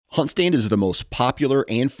HuntStand is the most popular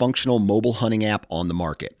and functional mobile hunting app on the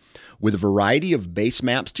market. With a variety of base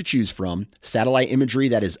maps to choose from, satellite imagery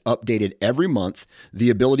that is updated every month, the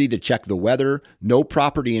ability to check the weather, know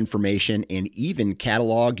property information, and even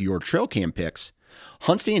catalog your trail cam pics,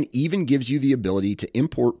 HuntStand even gives you the ability to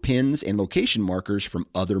import pins and location markers from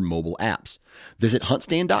other mobile apps. Visit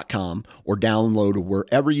huntstand.com or download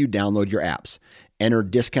wherever you download your apps. Enter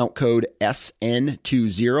discount code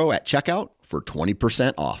SN20 at checkout for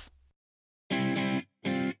 20% off. The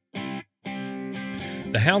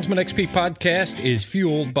Houndsman XP podcast is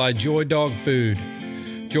fueled by Joy Dog Food.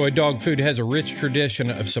 Joy Dog Food has a rich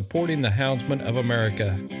tradition of supporting the Houndsman of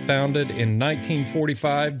America. Founded in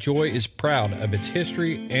 1945, Joy is proud of its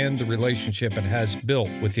history and the relationship it has built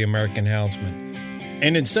with the American Houndsman.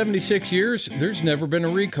 And in 76 years, there's never been a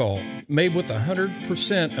recall. Made with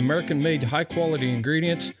 100% American-made high-quality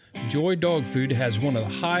ingredients, Joy Dog Food has one of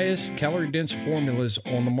the highest calorie-dense formulas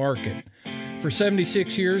on the market. For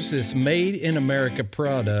 76 years, this made-in-America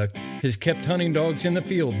product has kept hunting dogs in the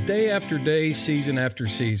field day after day, season after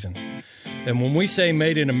season. And when we say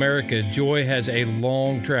made in America, Joy has a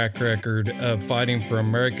long track record of fighting for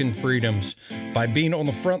American freedoms by being on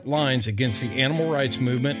the front lines against the animal rights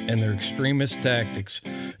movement and their extremist tactics.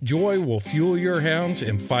 Joy will fuel your hounds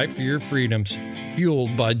and fight for your freedoms.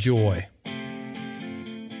 Fueled by Joy.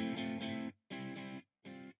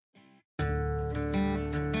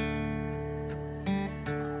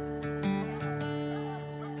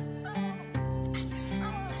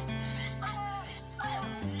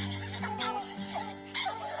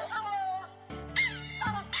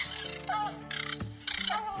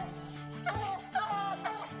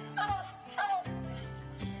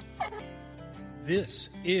 This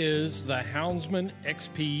is the Houndsman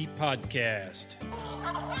XP podcast.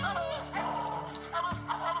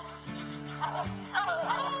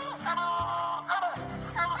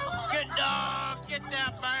 Good dog, get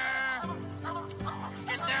that bear.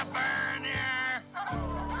 Get that bear in here.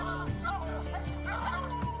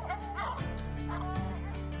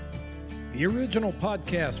 The original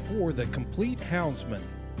podcast for the complete Houndsman.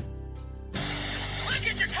 Look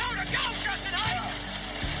at your coat of go, Justin Hyde.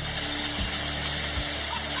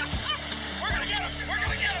 We're gonna get him.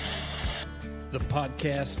 The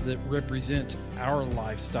podcast that represents our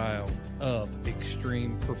lifestyle of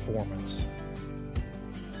extreme performance.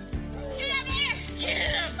 Get him there. Get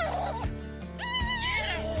him. Get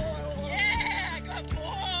him. Yeah, good boy.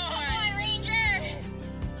 Good boy, Ranger.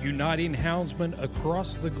 Uniting houndsmen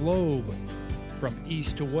across the globe, from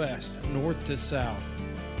east to west, north to south.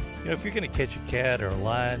 You know, if you're going to catch a cat or a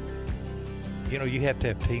lion, you know, you have to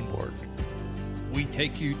have teamwork. We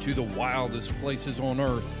take you to the wildest places on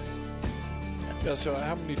earth. Yeah, so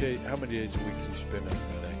how many days a week you spend up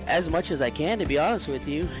there? As much as I can, to be honest with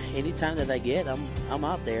you. Anytime that I get, I'm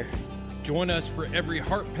out there. Join us for every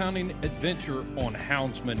heart-pounding adventure on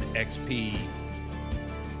Houndsman XP.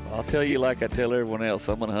 I'll tell you like I tell everyone else,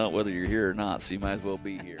 I'm going to hunt whether you're here or not, so you might as well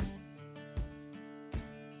be here.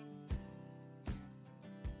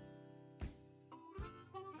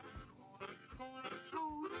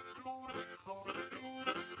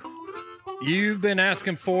 You've been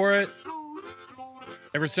asking for it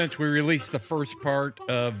ever since we released the first part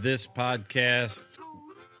of this podcast,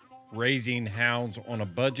 Raising Hounds on a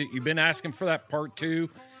Budget. You've been asking for that part 2,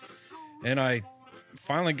 and I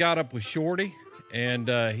finally got up with Shorty, and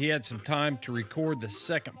he had some time to record the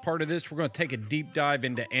second part of this. We're going to take a deep dive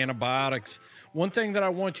into antibiotics. One thing that I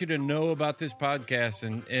want you to know about this podcast,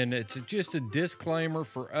 and it's just a disclaimer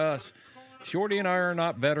for us, Shorty and I are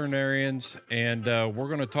not veterinarians, and we're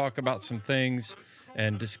going to talk about some things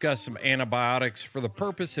and discuss some antibiotics for the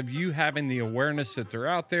purpose of you having the awareness that they're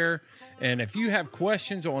out there. And if you have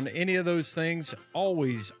questions on any of those things,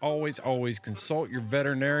 always consult your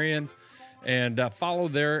veterinarian and follow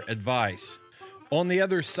their advice. On the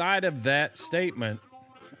other side of that statement,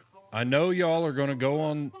 I know y'all are going to go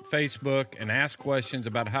on Facebook and ask questions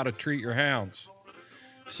about how to treat your hounds.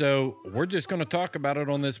 So we're just going to talk about it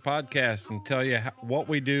on this podcast and tell you what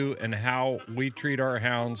we do and how we treat our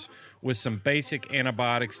hounds with some basic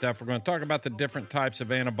antibiotic stuff. We're going to talk about the different types of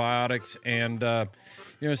antibiotics and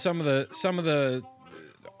some of the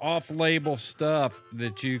off-label stuff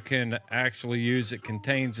that you can actually use that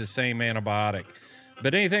contains the same antibiotic.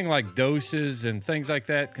 But anything like doses and things like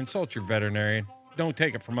that, consult your veterinarian. Don't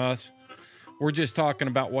take it from us. We're just talking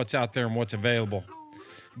about what's out there and what's available.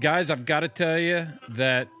 Guys, I've got to tell you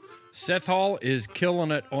that Seth Hall is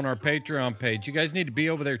killing it on our Patreon page. You guys need to be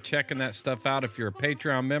over there checking that stuff out if you're a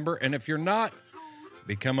Patreon member. And if you're not,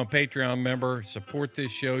 become a Patreon member. Support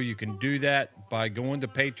this show. You can do that by going to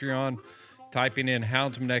Patreon, typing in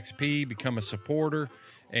Houndsman XP, become a supporter,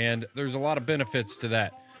 And there's a lot of benefits to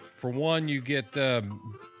that. For one, you get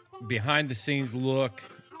behind-the-scenes look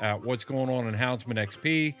at what's going on in Houndsman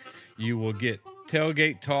XP. You will get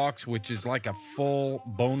Tailgate Talks, which is like a full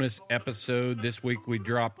bonus episode. This week we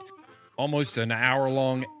dropped almost an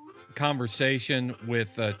hour-long conversation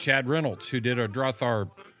with Chad Reynolds, who did a Drothar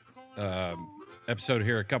episode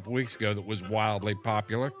here a couple weeks ago that was wildly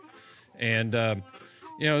popular. And,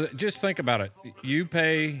 just think about it. You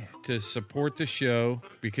pay to support the show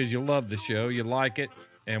because you love the show, you like it,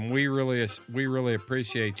 and we really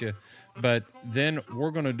appreciate you. But then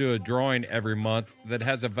we're going to do a drawing every month that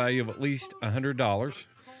has a value of at least $100.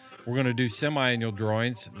 We're going to do semi-annual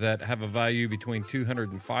drawings that have a value between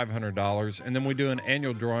 $200 and $500, and then we do an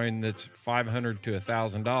annual drawing that's $500 to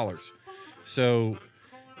 $1,000. So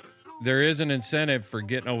there is an incentive for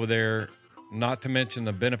getting over there, not to mention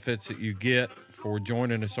the benefits that you get for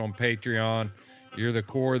joining us on Patreon. You're the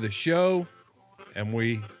core of the show, and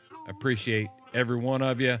we appreciate every one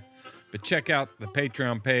of you. But check out the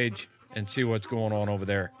Patreon page and see what's going on over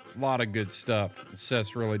there. A lot of good stuff.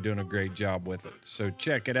 Seth's really doing a great job with it. So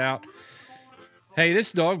check it out. Hey,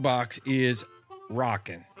 this dog box is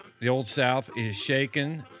rocking. The Old South is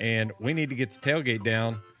shaking, and we need to get the tailgate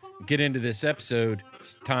down, get into this episode.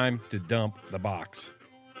 It's time to dump the box.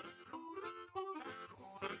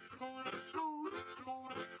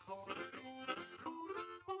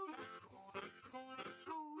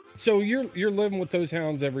 So you're living with those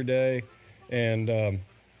hounds every day, and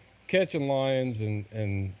catching lions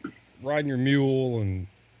and riding your mule, and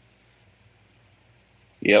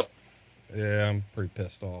Yep. Yeah, I'm pretty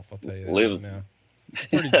pissed off. I'll tell you that Live- right now. I'm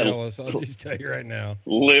pretty jealous. I'll just tell you right now.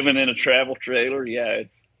 Living in a travel trailer, yeah,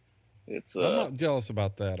 it's I'm not jealous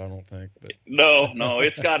about that. I don't think, but no,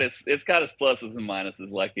 it's got its pluses and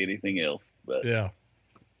minuses like anything else. But yeah.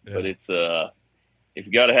 but it's if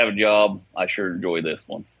you got to have a job, I sure enjoy this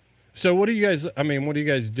one. So what are you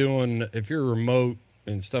guys doing if you're remote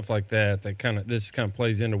and stuff like that? This kind of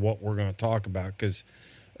plays into what we're going to talk about, because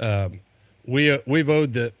we've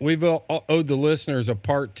owed the listeners a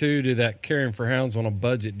part 2 to that Caring for Hounds on a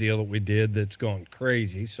Budget deal that we did that's gone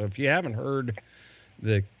crazy. So if you haven't heard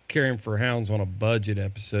the Caring for Hounds on a Budget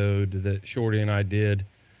episode that Shorty and I did,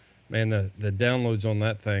 man, the downloads on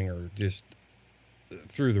that thing are just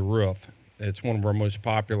through the roof. It's one of our most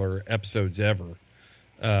popular episodes ever.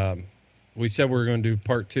 We said we were going to do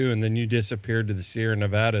part 2, and then you disappeared to the Sierra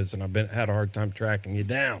Nevadas, and had a hard time tracking you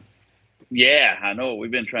down. Yeah, I know.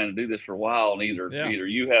 We've been trying to do this for a while, and either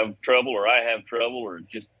you have trouble or I have trouble, or it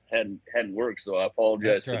just hadn't worked. So I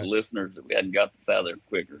apologize to the listeners that we hadn't got this out of there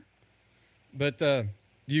quicker. But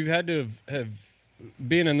you had to have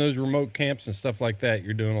been in those remote camps and stuff like that.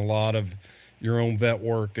 You're doing a lot of your own vet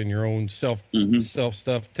work and your own self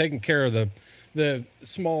stuff, taking care of the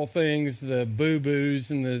small things, the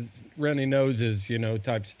boo-boos and the runny noses,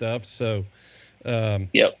 type stuff. So,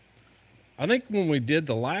 yep. I think when we did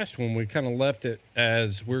the last one, we kind of left it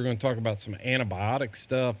as we were going to talk about some antibiotic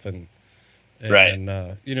stuff and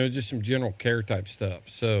just some general care type stuff.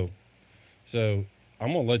 So I'm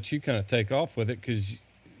going to let you kind of take off with it, because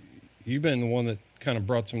you've been the one that kind of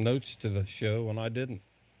brought some notes to the show and I didn't.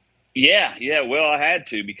 Yeah. Well, I had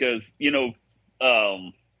to, because,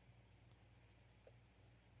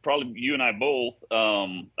 probably you and I both,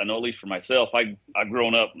 I know at least for myself, I've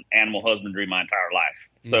grown up in animal husbandry my entire life.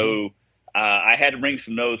 So I had to bring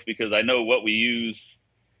some notes, because I know what we use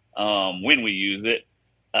when we use it.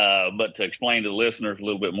 But to explain to the listeners a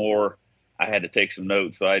little bit more, I had to take some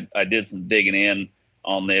notes. So I did some digging in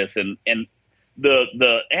on this. And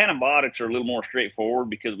the antibiotics are a little more straightforward,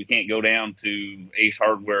 because we can't go down to Ace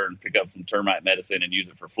Hardware and pick up some termite medicine and use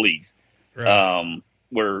it for fleas. Right.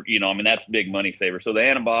 That's a big money saver. So the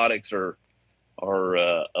antibiotics are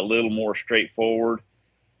a little more straightforward.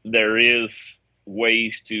 There is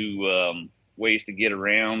ways to get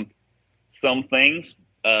around some things.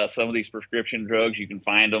 Some of these prescription drugs, you can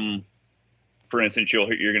find them. For instance, you're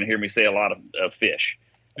going to hear me say a lot of fish.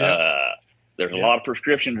 Yeah. There's a lot of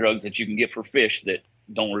prescription drugs that you can get for fish that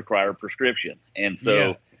don't require a prescription. And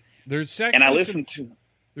so there's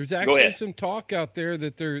actually some talk out there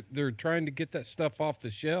that they're trying to get that stuff off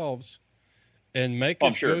the shelves and make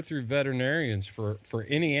us go through veterinarians for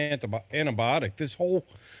any antibiotic. This whole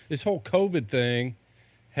COVID thing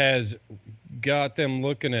has got them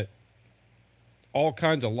looking at all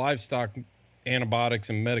kinds of livestock antibiotics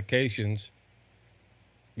and medications,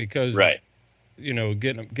 because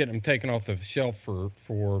getting them taken off the shelf for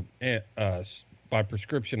by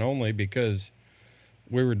prescription only, because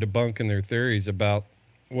we were debunking their theories about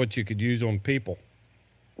what you could use on people.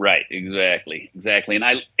 Right. Exactly.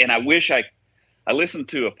 And I wish I I listened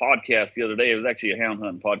to a podcast the other day. It was actually a hound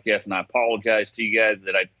hunting podcast, and I apologize to you guys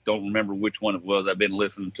that I don't remember which one it was. I've been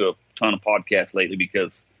listening to a ton of podcasts lately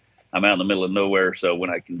because I'm out in the middle of nowhere, so when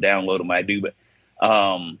I can download them, I do. But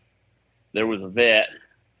there was a vet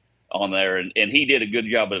on there, and he did a good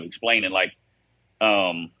job of explaining, like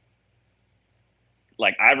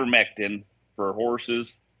ivermectin for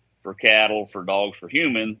horses, for cattle, for dogs, for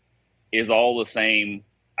human is all the same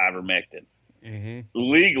ivermectin. Mm-hmm.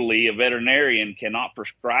 Legally, a veterinarian cannot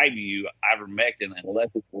prescribe you ivermectin unless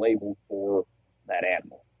it's labeled for that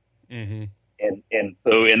animal. Mm-hmm.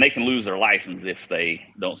 And they can lose their license if they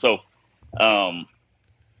don't. So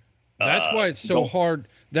that's why it's so hard.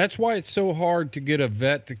 That's why it's so hard to get a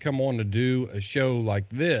vet to come on to do a show like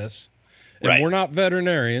this. And right. We're not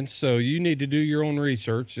veterinarians, so you need to do your own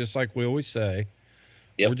research, just like we always say.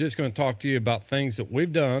 Yep. We're just going to talk to you about things that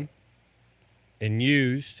we've done and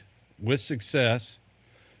used with success.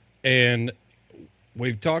 And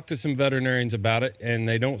we've talked to some veterinarians about it, and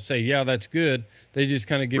they don't say, yeah, that's good. They just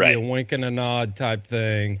kind of give right. you a wink and a nod type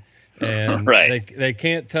thing. And right. they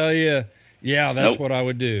can't tell you, yeah, that's nope. what I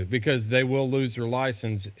would do, because they will lose their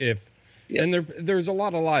license if yep. and there's a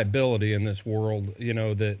lot of liability in this world, you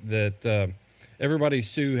know, that everybody's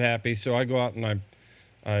sue happy. So I go out and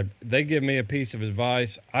they give me a piece of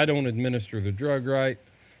advice. I don't administer the drug right.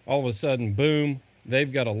 All of a sudden, boom,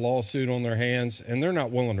 they've got a lawsuit on their hands, and they're not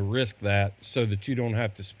willing to risk that so that you don't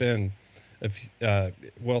have to spend,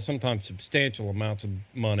 sometimes substantial amounts of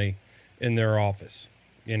money in their office.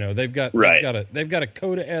 You know, they've got a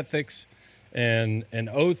code of ethics and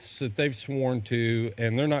oaths that they've sworn to,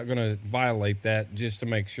 and they're not going to violate that just to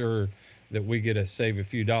make sure that we get to save a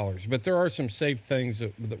few dollars. But there are some safe things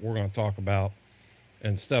that we're going to talk about,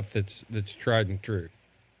 and stuff that's tried and true.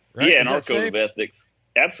 Right? Yeah, and our code of ethics,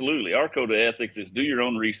 absolutely. Our code of ethics is do your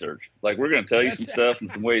own research. Like, we're going to tell you some stuff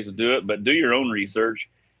and some ways to do it, but do your own research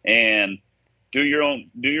and do your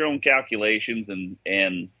own calculations, and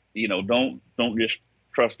you know, don't just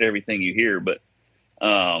trust everything you hear. But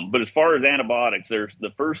as far as antibiotics, there's the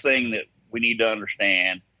first thing that we need to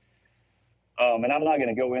understand. And I'm not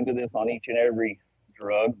going to go into this on each and every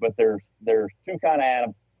drug, but there's two kind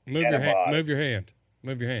of antibiotics.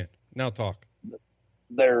 Move your hand. Now talk.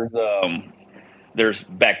 There's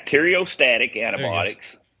bacteriostatic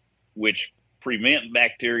antibiotics, which prevent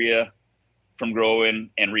bacteria from growing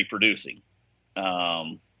and reproducing.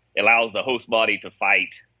 Allows the host body to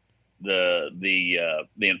fight the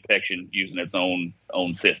infection using its own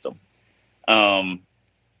system.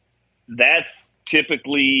 That's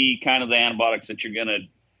typically kind of the antibiotics that you're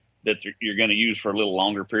gonna use for a little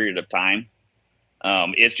longer period of time.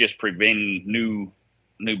 It's just preventing new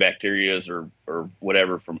bacterias or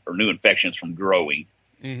whatever or new infections from growing,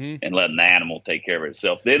 mm-hmm. and letting the animal take care of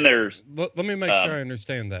itself. Then there's let me make sure I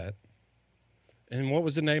understand that. And what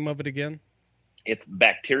was the name of it again? It's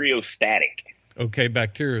bacteriostatic. Okay,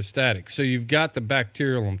 bacteriostatic. So you've got the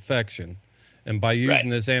bacterial infection, and by using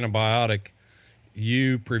this antibiotic,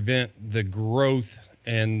 you prevent the growth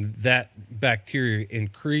and that bacteria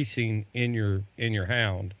increasing in your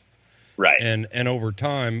hound. Right. And over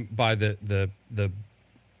time, by the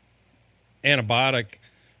antibiotic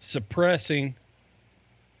suppressing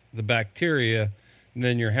the bacteria,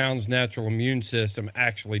 then your hound's natural immune system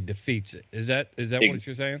actually defeats it. Is that what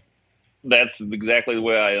you're saying? That's exactly the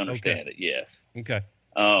way I understand it. Yes. Okay.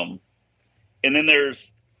 And then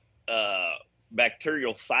there's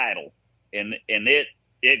bactericidal, and it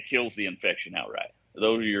kills the infection outright.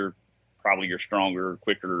 Those are probably your stronger,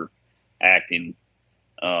 quicker acting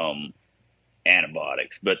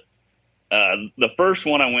antibiotics. But the first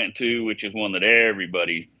one I went to, which is one that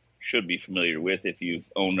everybody should be familiar with if you've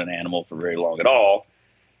owned an animal for very long at all,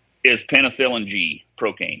 is penicillin G,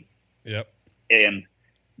 Procaine. Yep. And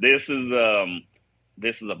this is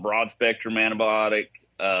a broad spectrum antibiotic.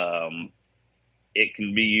 It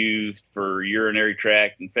can be used for urinary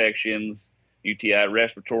tract infections, UTI,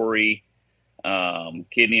 respiratory,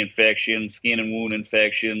 kidney infections, skin and wound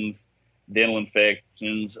infections, dental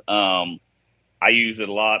infections. I use it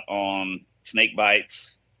a lot on snake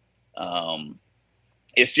bites.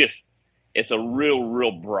 It's a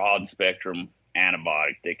real broad spectrum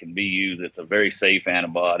antibiotic that can be used. It's a very safe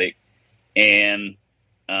antibiotic, and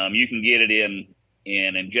you can get it in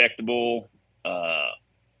injectable,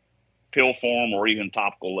 pill form, or even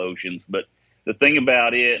topical lotions. But the thing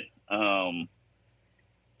about it, I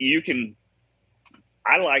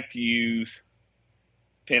like to use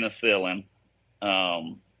penicillin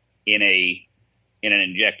in an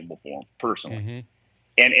injectable form personally. Mm-hmm.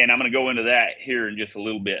 And I'm going to go into that here in just a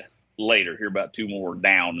little bit later, here about two more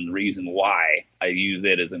down, and the reason why I use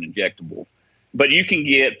it as an injectable. But you can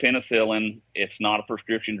get penicillin. It's not a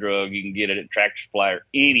prescription drug. You can get it at Tractor Supply or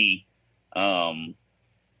any, farm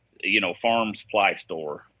supply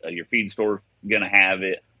store. Your feed store going to have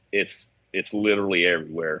it. It's literally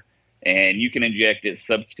everywhere. And you can inject it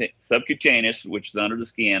subcutaneous, which is under the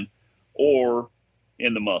skin, or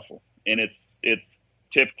in the muscle. And it's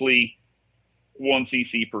typically 1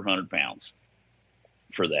 cc per 100 pounds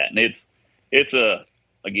for that. And it's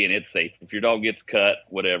safe. If your dog gets cut,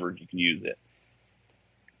 whatever, you can use it.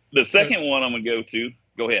 The second one I'm going to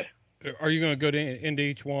go ahead. Are you going to go into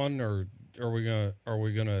each one, or are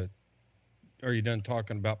you done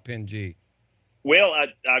talking about PenG? Well,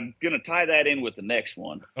 I'm going to tie that in with the next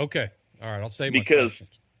one. Okay. All right. I'll save because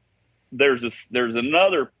there's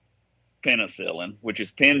another penicillin, which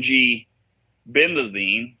is PenG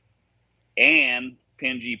bendazine and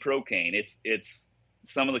PenG Procaine. It's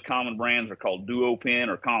some of the common brands are called Duopen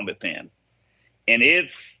or CombiPen, and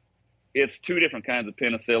it's two different kinds of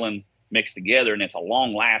penicillin mixed together, and it's a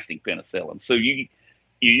long-lasting penicillin. So you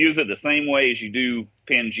use it the same way as you do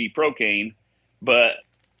PenG Procaine, but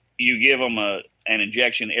you give them an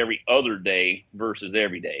injection every other day versus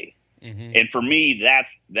every day. Mm-hmm. And for me,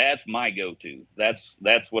 that's my go-to. That's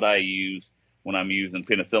what I use when I'm using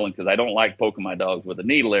penicillin, because I don't like poking my dogs with a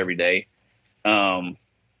needle every day.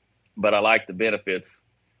 But I like the benefits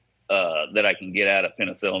that I can get out of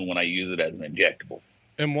penicillin when I use it as an injectable.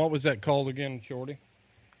 And what was that called again, Shorty?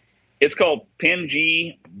 It's called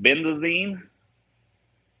PenG bendazine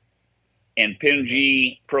and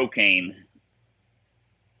PenG Procaine.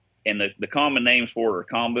 And the common names for it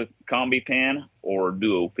are CombiPen or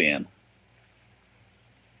Duopen.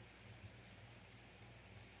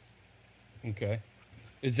 Okay.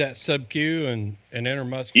 Is that sub-Q and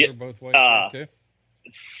intermuscular both ways too?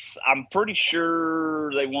 I'm pretty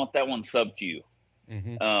sure they want that one sub-Q.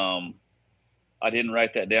 Mm-hmm. I didn't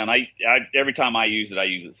write that down. I every time I use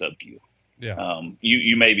it sub-Q. Yeah.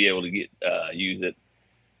 You may be able to use it.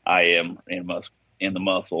 I am in the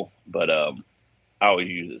muscle, but I always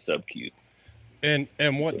use it sub-Q. And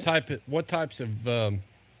what types of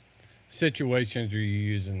situations are you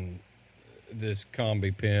using this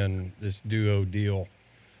CombiPen, this Duo deal?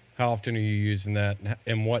 How often are you using that, and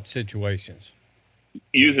in what situations?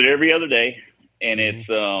 Use it every other day, and it's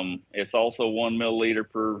also 1 milliliter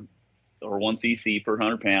or 1 cc per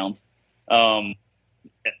 100 pounds.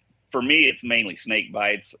 For me, it's mainly snake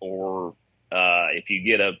bites, or if you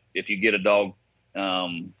get a dog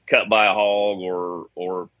cut by a hog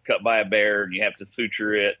or cut by a bear and you have to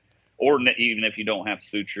suture it, or even if you don't have to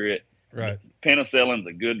suture it, right? Penicillin's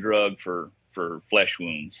a good drug for flesh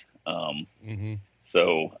wounds.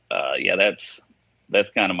 So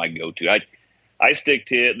that's kind of my go-to. I stick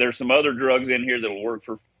to it. There's some other drugs in here that will work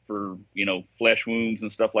for flesh wounds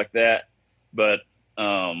and stuff like that, but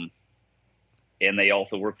and they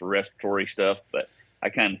also work for respiratory stuff, but I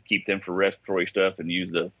kind of keep them for respiratory stuff and use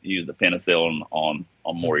the penicillin on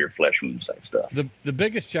more of your flesh wounds type stuff. The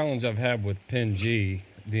biggest challenge I've had with PenG,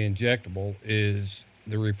 the injectable, is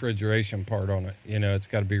the refrigeration part on it. It's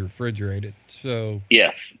got to be refrigerated. So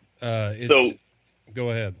yes. So go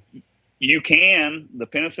ahead. You can, the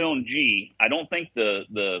penicillin G, I don't think the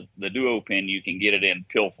Duopen you can get it in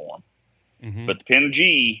pill form, but the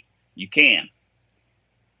PenG you can.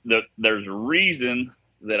 There's a reason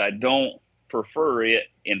that I don't prefer it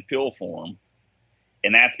in pill form,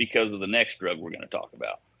 and that's because of the next drug we're going to talk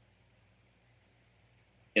about,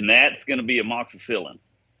 and that's going to be amoxicillin.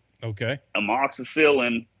 Okay.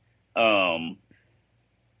 Amoxicillin,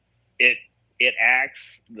 it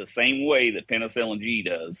acts the same way that penicillin G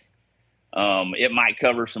does. It might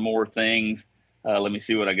cover some more things. Let me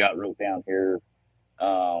see what I got wrote down here.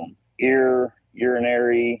 Ear,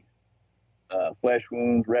 urinary, flesh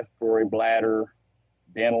wounds, respiratory, bladder,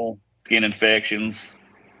 dental, skin infections,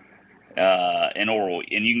 and oral.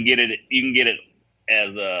 And you can get it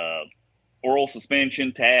as a oral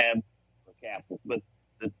suspension, tab, or capsules. But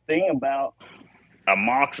the thing about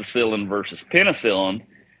amoxicillin versus penicillin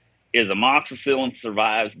is amoxicillin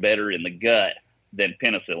survives better in the gut than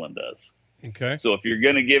penicillin does. Okay. So if you're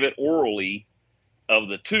going to give it orally, of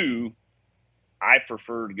the two, I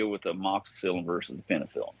prefer to go with the amoxicillin versus the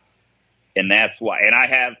penicillin. And that's why. And I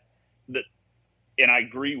have and I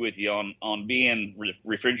agree with you on being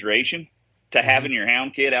refrigeration to having your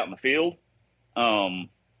hound kid out in the field,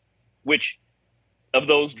 which of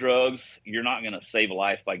those drugs, you're not going to save a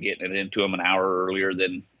life by getting it into them an hour earlier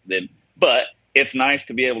than, but it's nice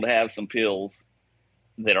to be able to have some pills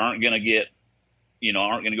that aren't going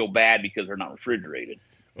to go bad because they're not refrigerated.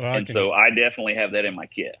 Well, so I definitely have that in my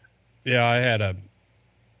kit. Yeah. I had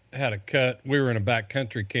a cut. We were in a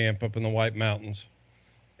backcountry camp up in the White Mountains,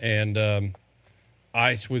 and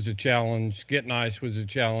ice was a challenge. Getting ice was a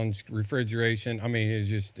challenge. Refrigeration. I mean,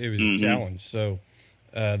 it was a challenge. So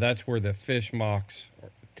that's where the Fish Mox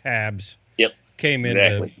tabs came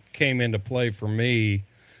into play for me.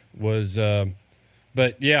 Was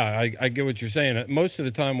but yeah, I get what you're saying. Most of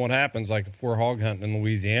the time, what happens, like if we're hog hunting in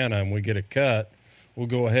Louisiana and we get a cut, we'll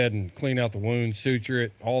go ahead and clean out the wound, suture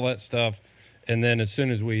it, all that stuff, and then as soon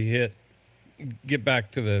as we get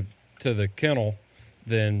back to the kennel,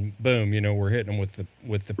 then boom, we're hitting them with the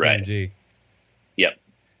PNG. Yep.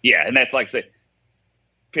 Yeah, and that's like I say,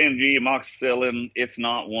 PNG, amoxicillin. It's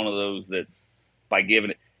not one of those that by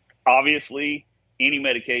giving it. Obviously, any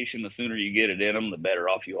medication, the sooner you get it in them, the better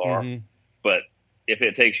off you are. Mm-hmm. But if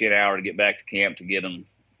it takes you an hour to get back to camp to get them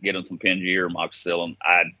some PNG or amoxicillin,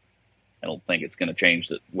 I don't think it's going to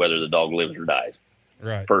change whether the dog lives or dies.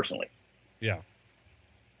 Right. Personally. Yeah.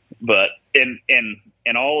 But in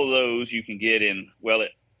all of those you can get in,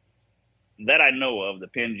 that I know of, the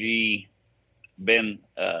PNG,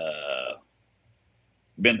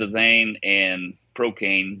 benzazane and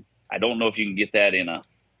procaine. I don't know if you can get that in a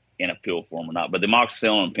pill form or not, but the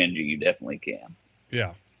amoxicillin and PNG you definitely can.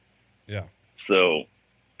 Yeah. Yeah. So,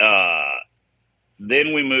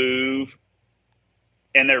 then we move,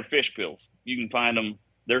 and they're fish pills. You can find them.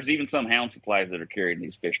 There's even some hound supplies that are carrying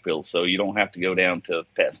these fish pills, so you don't have to go down to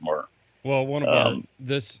PetSmart. Well, one of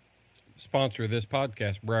this sponsor of this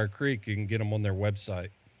podcast, Briar Creek, you can get them on their website.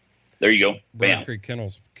 There you go. Briar Creek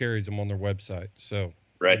Kennels carries them on their website. So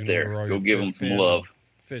right there, go give them some love.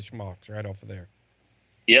 Fish Mox right off of there.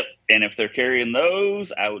 Yep, and if they're carrying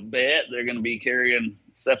those, I would bet they're going to be carrying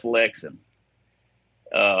cephalexin.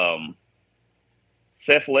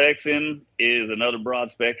 Cephalexin is another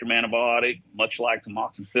broad-spectrum antibiotic, much like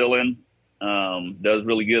amoxicillin. Does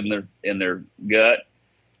really good in their gut.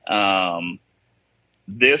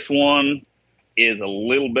 This one is a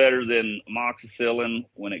little better than amoxicillin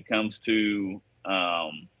when it comes to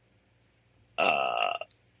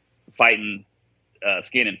fighting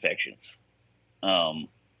skin infections.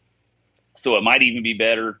 So it might even be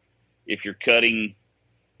better if you're cutting,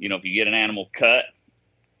 if you get an animal cut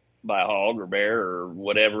by a hog or bear or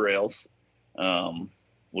whatever else.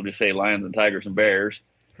 We'll just say lions and tigers and bears.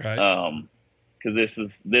 Right. Because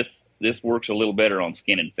this works a little better on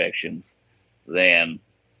skin infections than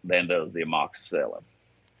does the amoxicillin.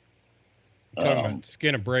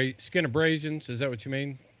 Talking about skin abrasions, is that what you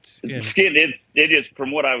mean? Skin it is,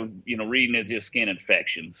 from what I was reading, it's just skin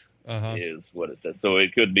infections is what it says. So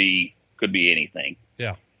it could be anything.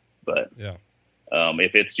 Yeah. But yeah.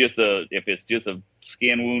 If it's just a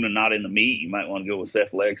skin wound and not in the meat, you might want to go with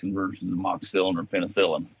cephalexin versus amoxicillin or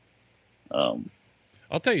penicillin.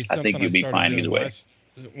 I'll tell you something. I think you'll be fine either way.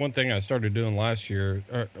 One thing I started doing last year,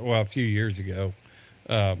 a few years ago,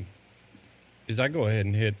 is I go ahead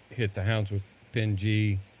and hit the hounds with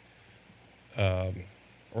PNG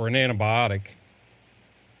or an antibiotic.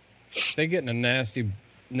 They get in a nasty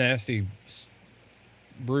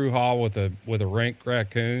brouhaha with a rank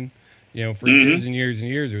raccoon. For years and years and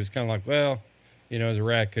years, it was kind of like, well, it's a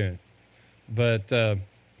raccoon. But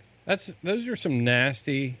those are some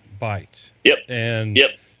nasty bites. Yep. And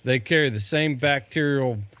they carry the same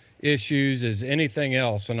bacterial issues as anything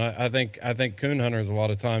else. And I think coon hunters a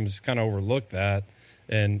lot of times kind of overlook that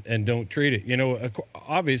and don't treat it.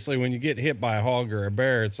 Obviously when you get hit by a hog or a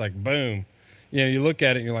bear, it's like, boom, you look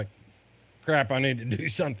at it and you're like, crap, I need to do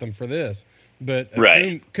something for this. But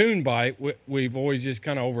a coon bite, we've always just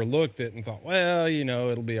kind of overlooked it and thought, well,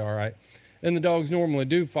 it'll be all right. And the dogs normally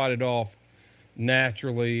do fight it off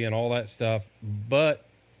naturally and all that stuff. But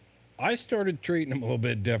I started treating them a little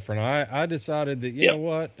bit different. I decided that, you know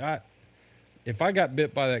what, if I got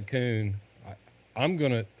bit by that coon, I'm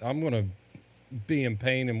gonna be in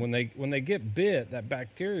pain. And when they get bit, that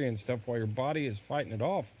bacteria and stuff while your body is fighting it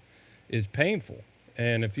off is painful.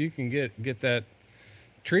 And if you can get that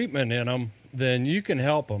treatment in them, then you can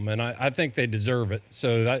help them. And I think they deserve it.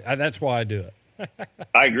 So that's why I do it.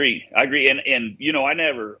 I agree. And I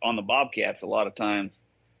never, on the bobcats, a lot of times,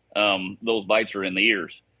 those bites are in the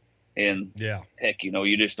ears. And heck,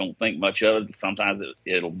 you just don't think much of it. Sometimes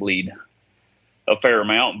it'll bleed a fair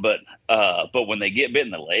amount, but when they get bit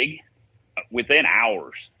in the leg, within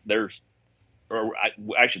hours,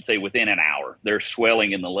 I should say within an hour, there's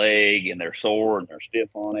swelling in the leg and they're sore and they're stiff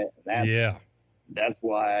on it. That's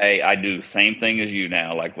why I do the same thing as you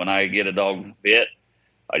now. Like when I get a dog bit,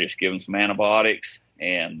 I just give them some antibiotics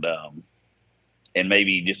and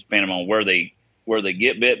maybe just depending on where they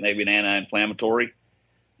get bit, maybe an anti-inflammatory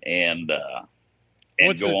and go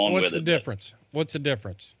on with it. What's the difference? What's the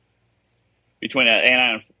difference between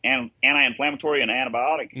an anti-inflammatory and an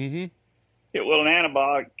antibiotic? Mm-hmm. Well, an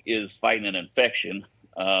antibiotic is fighting an infection,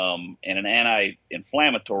 and an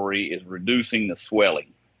anti-inflammatory is reducing the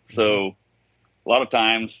swelling. So a lot of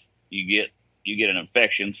times you get an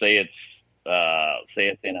infection. Say my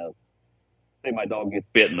dog gets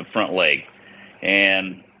bit in the front leg,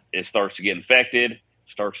 and it starts to get infected,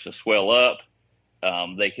 starts to swell up.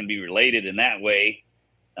 They can be related in that way,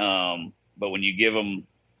 but when you give them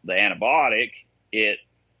the antibiotic, it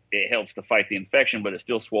helps to fight the infection, but it's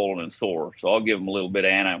still swollen and sore. So I'll give them a little bit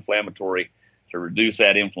of anti-inflammatory to reduce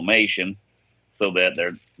that inflammation, so that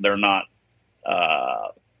they're not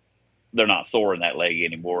sore in that leg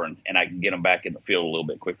anymore, and I can get them back in the field a little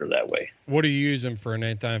bit quicker that way. What are you using for an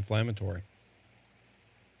anti-inflammatory?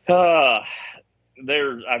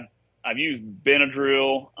 I've used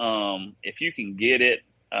Benadryl. If you can get it,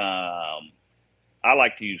 I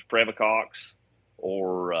like to use Previcox,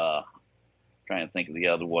 or trying to think of the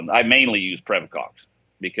other one. I mainly use Previcox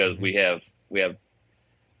because we've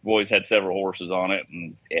always had several horses on it,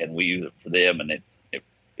 and we use it for them, and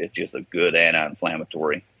it's just a good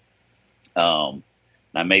anti-inflammatory.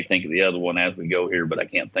 I may think of the other one as we go here, but I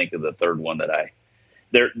can't think of the third one that I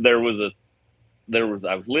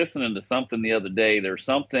was listening to something the other day. There's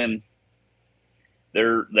something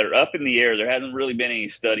they're up in the air. There hasn't really been any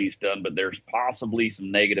studies done, but there's possibly some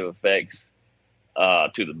negative effects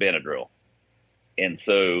to the Benadryl. And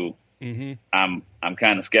so I'm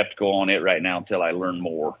kind of skeptical on it right now until I learn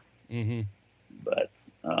more. But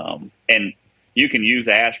and you can use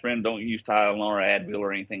aspirin. Don't use Tylenol or Advil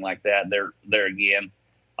or anything like that. There again,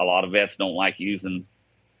 a lot of vets don't like using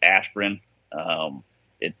aspirin.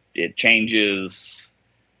 It changes.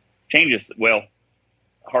 Well,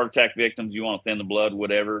 heart attack victims, you want to thin the blood,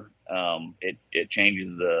 whatever. It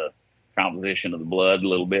changes the composition of the blood a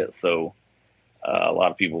little bit. So a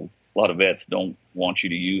lot of vets don't want you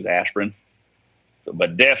to use aspirin. So,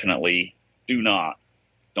 but definitely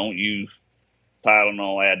don't use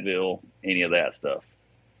Tylenol, Advil, any of that stuff.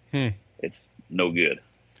 It's no good.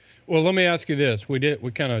 Well, let me ask you this. We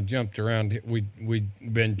kind of jumped around. We've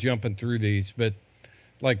been jumping through these, but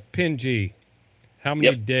like Pen-G, how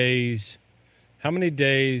many days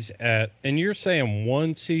and you're saying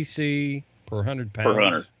 1 cc per 100 pounds? Per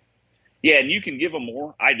 100. Yeah, and you can give them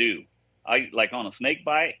more. I do. I like on a snake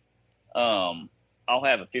bite, I'll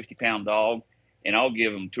have a 50-pound dog, and I'll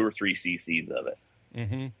give them 2 or 3 cc's of it.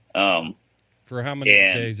 For how many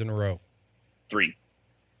days in a row? 3.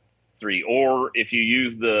 Or if you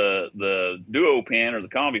use the Duo pen or the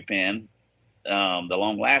Combi pen, the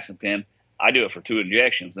long-lasting pen, I do it for 2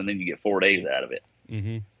 injections, and then you get 4 days out of it.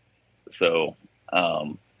 So,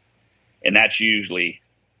 and that's usually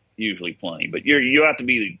plenty. But you have to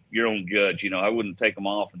be your own judge. I wouldn't take them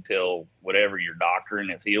off until whatever your doctrine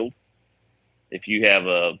has healed. If you have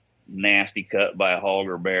a nasty cut by a hog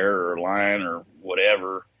or bear or a lion or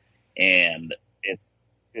whatever, and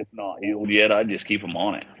it's not healed yet, I just keep them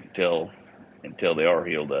on it until they are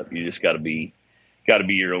healed up. You just got to be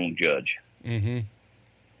your own judge.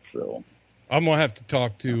 So I'm gonna have to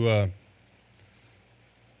talk to.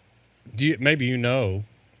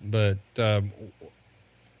 But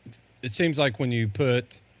it seems like when you put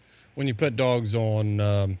dogs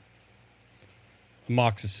on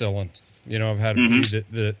amoxicillin, I've had a few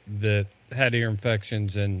that had ear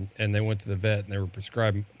infections and they went to the vet and they were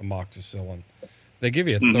prescribed amoxicillin. They give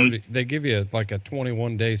you they give you like a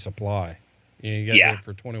 21-day supply. You got to do it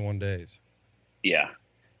for 21 days. Yeah.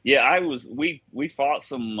 We fought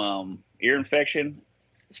some ear infection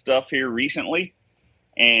stuff here recently,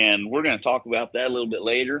 and we're going to talk about that a little bit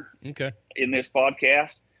later in this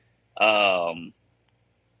podcast. But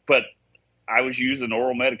I was using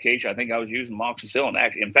oral medication. I think I was using amoxicillin.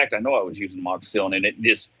 In fact, I know I was using amoxicillin, and it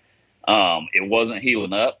just it wasn't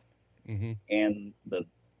healing up. And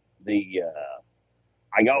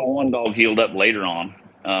I got one dog healed up later on,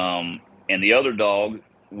 and the other dog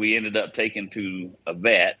we ended up taking to a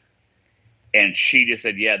vet, and she just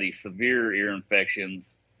said, "Yeah, these severe ear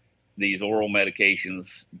infections, these oral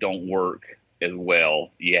medications don't work as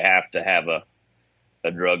well. You have to have a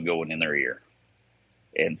drug going in their ear."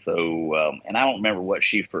 And so, and I don't remember what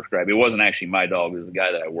she prescribed. It wasn't actually my dog. It was a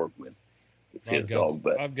guy that I worked with. It's his dog.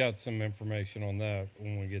 But I've got some information on that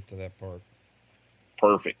when we get to that part.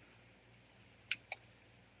 Perfect.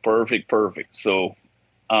 So,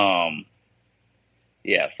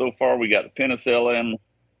 so far we got the penicillin,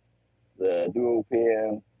 the Duo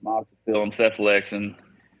pen, amoxicillin, cephalexin.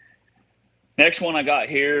 Next one I got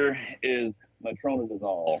here is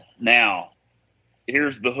metronidazole. Now,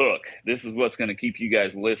 here's the hook. This is what's going to keep you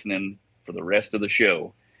guys listening for the rest of the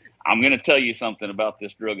show. I'm going to tell you something about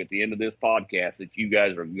this drug at the end of this podcast that you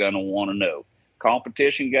guys are going to want to know.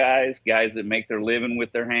 competition guys that make their living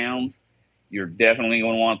with their hounds, you're definitely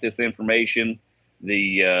going to want this information.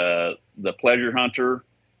 The pleasure hunter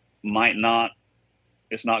might not,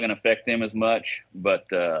 it's not going to affect them as much, but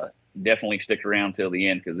definitely stick around till the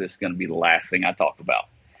end because this is going to be the last thing I talk about.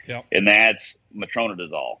 Yep. And that's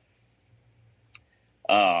metronidazole.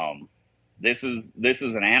 This is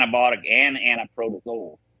an antibiotic and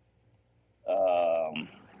antiprotozoal.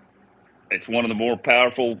 It's one of the more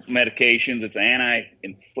powerful medications. It's an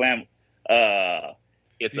anti-inflammatory.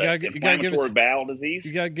 It's an inflammatory bowel disease.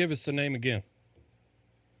 You got to give us the name again.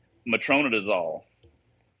 Metronidazole.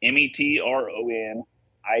 Metronidazole.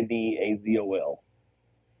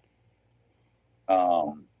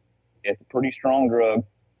 It's a pretty strong drug.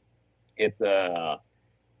 It's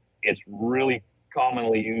really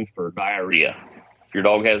commonly used for diarrhea. If your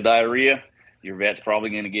dog has diarrhea, your vet's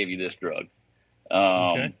probably going to give you this drug.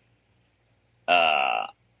 Okay.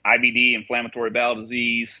 IBD, inflammatory bowel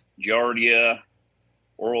disease, giardia,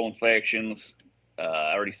 oral infections.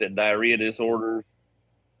 I already said diarrhea disorders,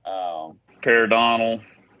 periodontal.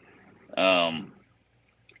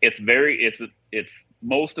 It's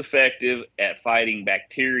most effective at fighting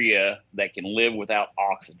bacteria that can live without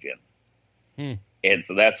oxygen. And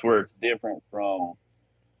so that's where it's different from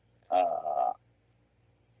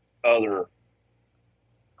other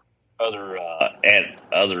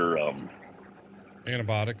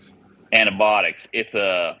antibiotics. It's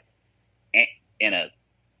a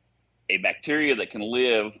bacteria that can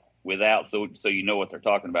live without, so you know what they're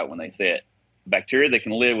talking about when they say it. Bacteria that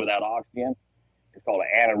can live without oxygen is called an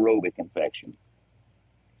anaerobic infection.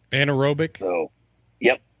 Anaerobic? So,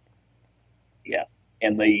 yep. Yeah.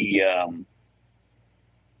 And the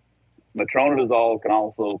metronidazole can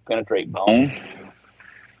also penetrate bone.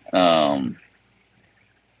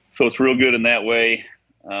 So it's real good in that way.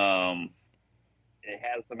 It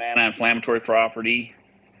has some anti-inflammatory property.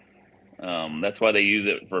 That's why they use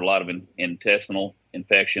it for a lot of intestinal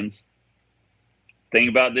infections. Thing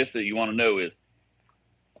about this that you want to know is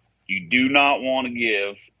you do not want to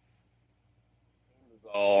give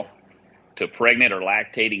metronidazole to pregnant or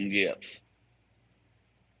lactating gyps.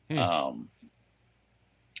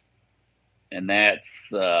 And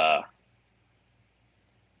that's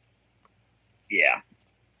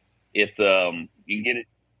it's you can get it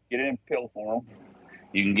in pill form.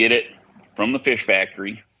 You can get it from the fish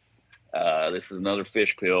factory. This is another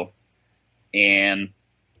fish pill, and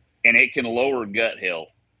it can lower gut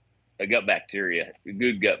health, gut bacteria,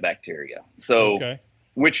 good gut bacteria. So,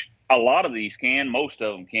 which a lot of these can, most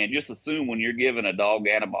of them can. Just assume when you're giving a dog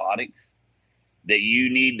antibiotics that you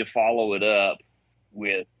need to follow it up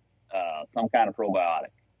with some kind of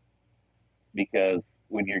probiotic, because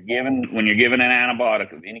when you're given an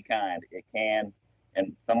antibiotic of any kind, it can,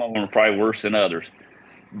 and some of them are probably worse than others,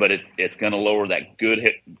 but it's going to lower that good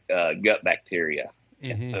gut bacteria.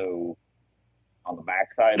 Mm-hmm. And so on the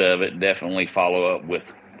backside of it, definitely follow up with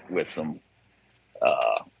some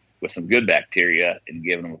good bacteria and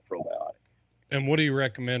giving them a probiotic. And what do you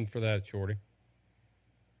recommend for that, Shorty?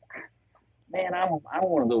 Man, I'm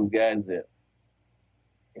one of those guys that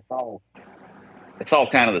it's all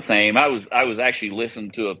kind of the same. I was actually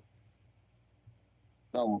listening to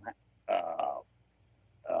some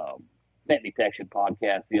scent detection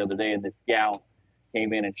podcast the other day, and this gal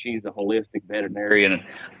came in, and she's a holistic veterinarian, and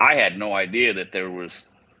I had no idea that there was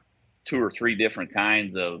 2 or 3 different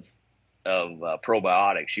kinds of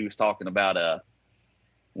probiotics. She was talking about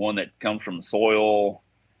one that comes from soil,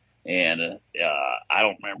 and I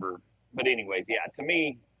don't remember, but anyways, yeah. To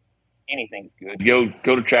me, anything's good. Go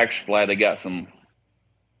to Tractor Supply. They got some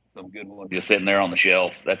good ones just sitting there on the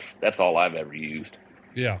shelf. That's all I've ever used.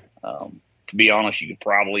 Yeah. To be honest, you could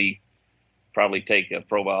probably take a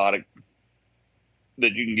probiotic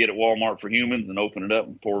that you can get at Walmart for humans and open it up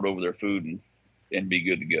and pour it over their food and be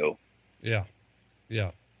good to go. Yeah.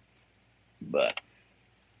 Yeah. But,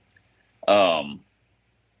 so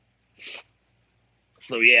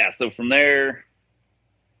from there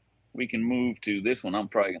we can move to this one. I'm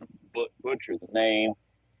probably going to butcher the name.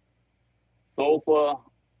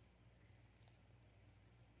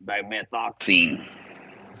 Sulfa-dimethoxine.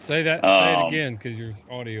 Say it again, because your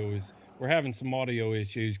audio is. We're having some audio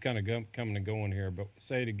issues, kind of coming and going here. But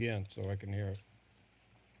say it again so I can hear it.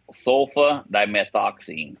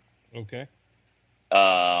 Sulfa-dimethoxine. Okay.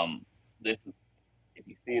 This is, if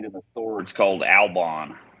you see it in the store, it's called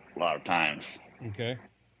Albon a lot of times. Okay.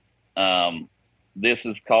 This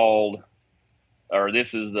is good for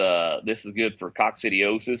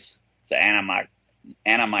coccidiosis. It's an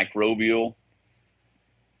antimicrobial.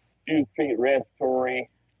 To treat respiratory,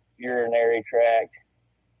 urinary tract,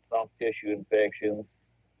 soft tissue infections.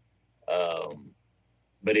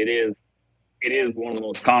 but it is one of the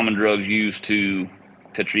most common drugs used to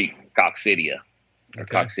treat coccidia or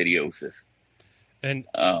coccidiosis. And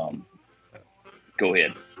go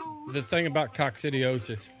ahead. The thing about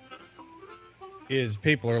coccidiosis is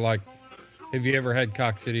people are like, have you ever had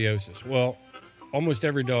coccidiosis? Well, almost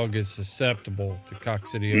every dog is susceptible to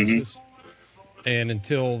coccidiosis. And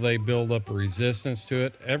until they build up a resistance to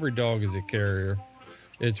it, every dog is a carrier.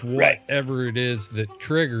 It's whatever it is that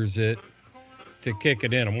triggers it to kick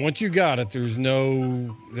it in them. Once you got it, there's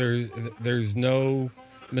no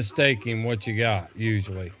mistaking what you got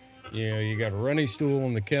usually. You know, you got a runny stool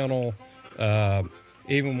in the kennel.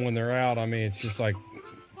 Even when they're out, I mean, it's just like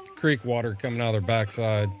creek water coming out of their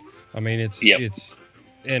backside. I mean, it's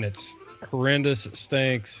horrendous. It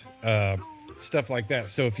stinks, stuff like that.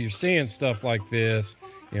 So if you're seeing stuff like this,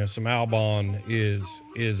 you know, some Albon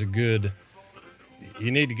is a good,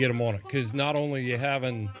 you need to get them on it. Cause not only you've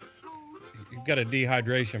got a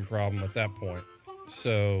dehydration problem at that point.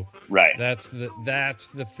 So that's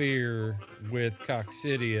the fear with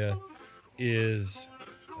coccidia is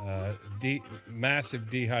massive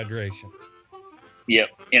dehydration. Yep.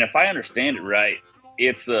 And if I understand it right,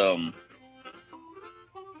 it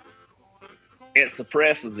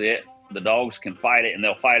suppresses it. The dogs can fight it, and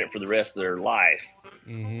they'll fight it for the rest of their life.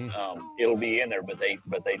 It'll be in there, but they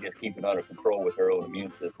just keep it under control with their own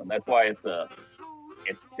immune system. That's why it's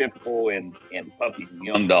typical in puppies and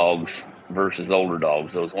young dogs versus older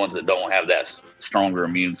dogs. Those ones that don't have that stronger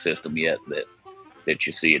immune system yet that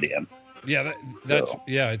you see it in. Yeah,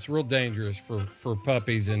 it's real dangerous for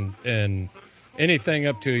puppies and anything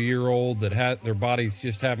up to a year old that their bodies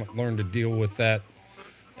just haven't learned to deal with that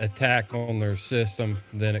attack on their system.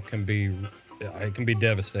 Then it can be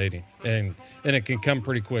devastating, and it can come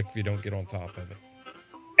pretty quick if you don't get on top of it.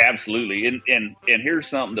 Absolutely, and here's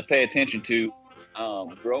something to pay attention to.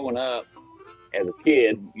 Growing up as a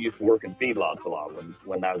kid, used to work in feedlots a lot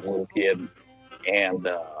when I was a little kid, and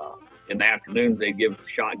in the afternoons they'd give us a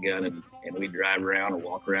shotgun and we'd drive around or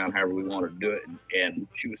walk around however we wanted to do it and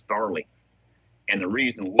shoot starlings. And the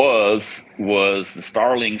reason was the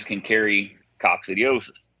starlings can carry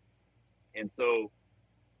coccidiosis. And so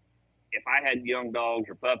if I had young dogs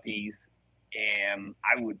or puppies, and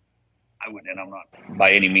I would, and I'm not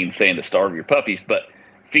by any means saying to starve your puppies, but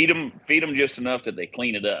feed them just enough that they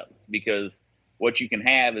clean it up, because what you can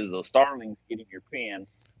have is those starlings get in your pen.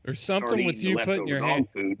 There's something with you putting your hand.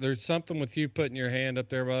 There's something with you putting your hand up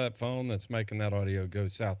there by that phone that's making that audio go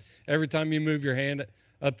south. Every time you move your hand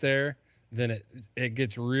up there, then it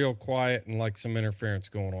gets real quiet and like some interference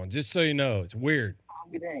going on. Just so you know, it's weird.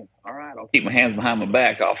 Oh, dang. All right, I'll keep my hands behind my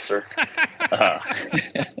back, officer.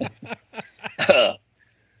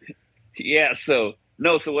 Yeah. So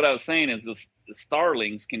what I was saying is the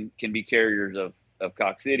starlings can be carriers of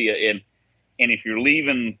coccidia, and if you're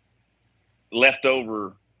leaving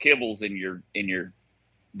leftover kibbles in your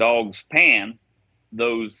dog's pan,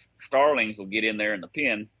 those starlings will get in there in the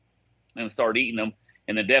pen and start eating them,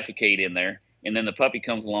 and then defecate in there, and then the puppy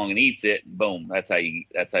comes along and eats it. Boom! That's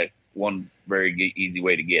one very easy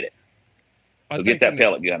way to get it. So get that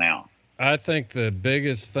pellet gun out. I think the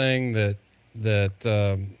biggest thing that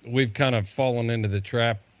we've kind of fallen into the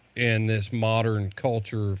trap in this modern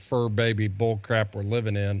culture, fur baby bull crap we're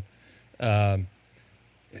living in.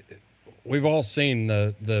 We've all seen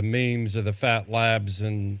the memes of the fat labs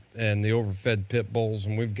and the overfed pit bulls,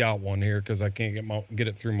 and we've got one here because I can't get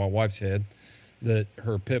it through my wife's head that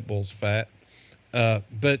her pit bull's fat.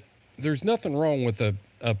 But there's nothing wrong with a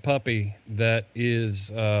puppy that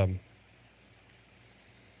is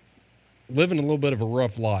living a little bit of a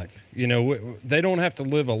rough life. You know, they don't have to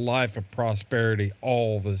live a life of prosperity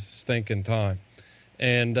all the stinking time.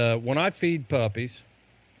 And when I feed puppies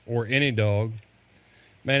or any dog,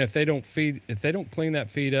 man, if they don't clean that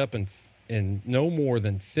feed up in no more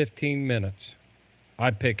than 15 minutes,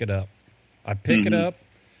 I pick it up. I pick it up,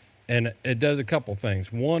 and it does a couple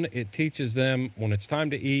things. One, it teaches them when it's time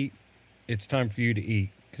to eat, it's time for you to eat.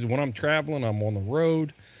 Because when I'm traveling, I'm on the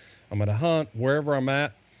road, I'm at a hunt, wherever I'm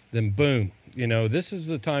at, then boom, you know, this is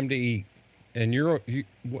the time to eat. And a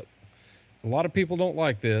lot of people don't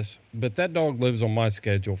like this, but that dog lives on my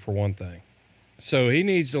schedule for one thing. So he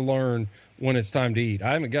needs to learn when it's time to eat.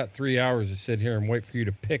 I haven't got 3 hours to sit here and wait for you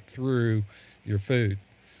to pick through your food.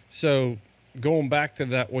 So going back to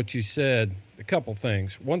that, what you said, a couple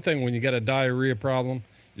things. One thing, when you got a diarrhea problem,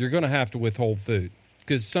 you're going to have to withhold food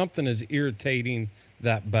because something is irritating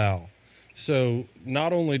that bowel. So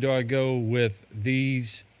not only do I go with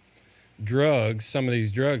these drugs, some of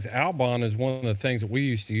these drugs, Albon is one of the things that we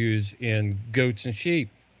used to use in goats and sheep.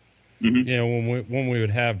 You know, when we would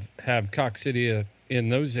have coccidia in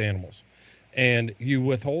those animals. and you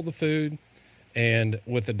withhold the food. And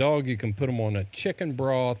with the dog, you can put them on a chicken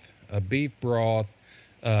broth, a beef broth,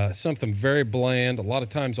 something very bland. A lot of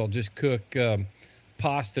times I'll just cook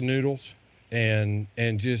pasta noodles and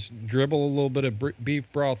just dribble a little bit of beef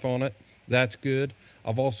broth on it. That's good.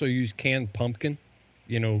 I've also used canned pumpkin,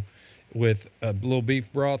 with a little beef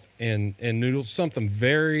broth and noodles, something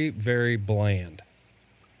very, very bland.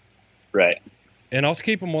 Right. And I'll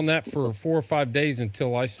keep them on that for 4 or 5 days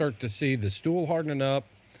until I start to see the stool hardening up,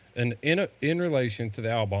 and in relation to the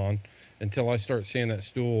Albon, until I start seeing that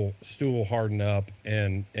stool harden up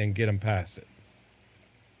and get them past it.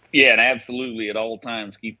 Yeah, and absolutely at all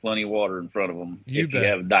times keep plenty of water in front of them You if bet. you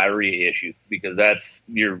have a diarrhea issue, because that's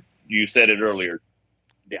you said it earlier,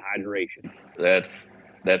 dehydration.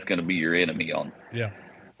 That's going to be your enemy on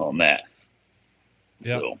that.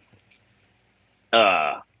 Yep. So,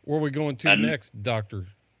 where are we going to next, Dr.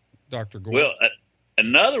 Gordon? Well,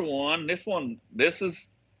 another one. This is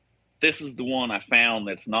the one I found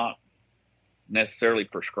that's not necessarily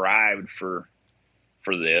prescribed for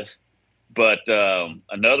this, but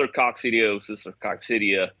another coccidiosis or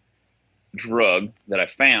coccidia drug that I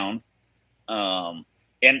found.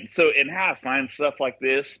 And how I find stuff like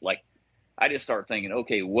this, like I just start thinking,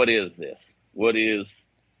 okay, what is this? What is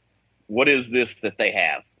this that they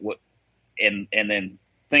have? And then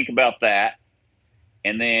think about that,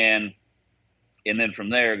 and then from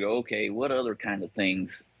there go, okay, what other kind of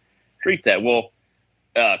things treat that? Well,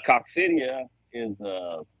 coccidia is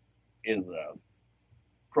a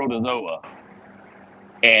protozoa,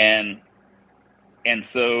 and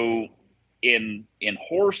so in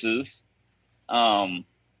horses,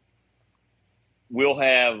 we'll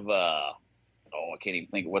have I can't even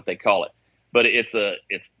think of what they call it, but it's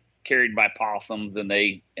carried by possums, and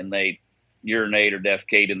they urinate or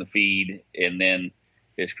defecate in the feed, and then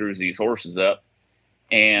it screws these horses up.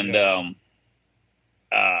 And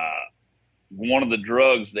one of the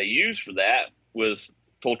drugs they used for that was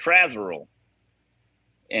toltrazuril,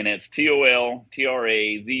 and it's TOLTRAZURIL,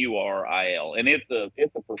 and it's a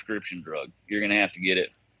prescription drug. You're going to have to get it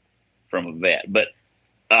from a vet. But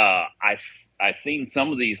I've seen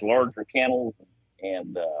some of these larger kennels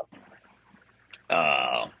and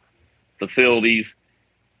facilities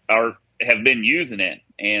have been using it,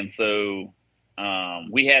 and so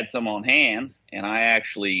we had some on hand, and I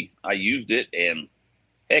used it, and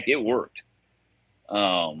heck, it worked.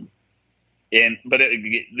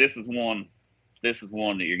 This is one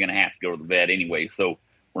that you're going to have to go to the vet anyway, so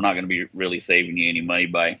we're not going to be really saving you any money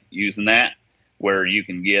by using that, where you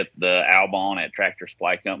can get the Albon at Tractor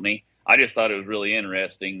Supply Company. I just thought it was really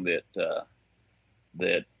interesting that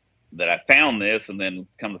I found this, and then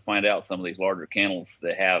come to find out some of these larger kennels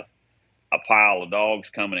that have a pile of dogs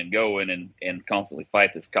coming and going and constantly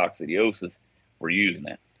fight this coccidiosis, we're using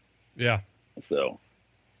it. Yeah. So,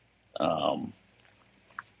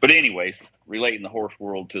 but anyways, relating the horse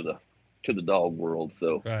world to the dog world.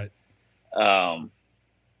 So, right.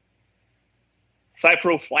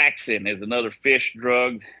 Ciprofloxacin is another fish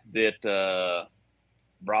drug that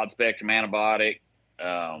broad spectrum antibiotic.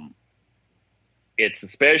 It's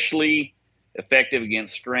especially effective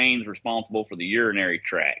against strains responsible for the urinary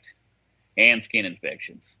tract and skin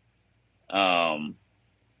infections.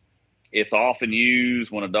 It's often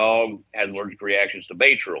used when a dog has allergic reactions to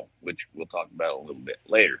Baytril, which we'll talk about a little bit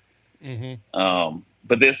later. Mm-hmm.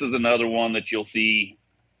 But this is another one that you'll see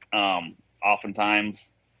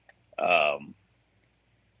oftentimes.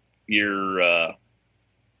 You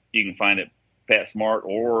can find it PetSmart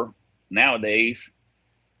or nowadays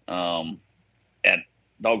at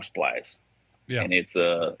dog supplies. Yeah. And it's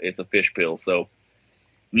a fish pill. So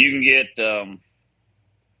you can get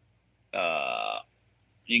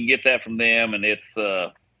that from them, and it's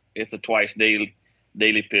a twice daily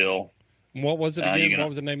pill. What was it again? What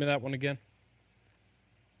was the name of that one again?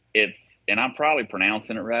 And I'm probably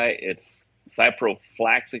pronouncing it right. It's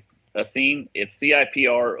ciprofloxacin. It's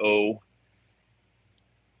CIPROFLOXACIN.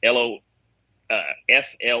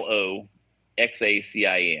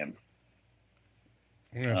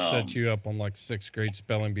 I'm gonna set you up on like 6th grade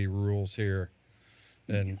spelling bee rules here,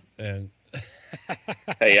 and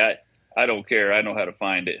hey, I don't care. I know how to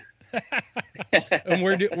find it. And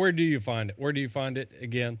where do you find it? Where do you find it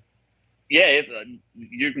again? Yeah,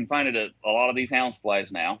 you can find it at a lot of these hound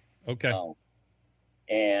supplies now. Okay.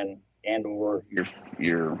 And or your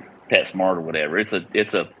PetSmart or whatever. It's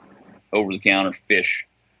a over the counter fish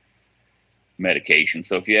medication.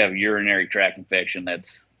 So if you have a urinary tract infection,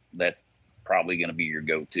 that's probably going to be your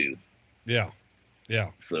go-to. Yeah.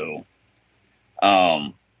 Yeah. So,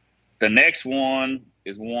 the next one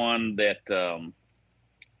is one that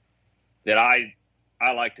I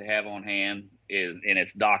I like to have on hand and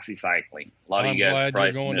it's doxycycline. A lot I'm of you guys are glad you're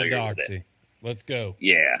probably going to familiar with it. Doxy. Let's go.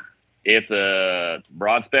 Yeah, it's a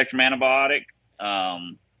broad spectrum antibiotic.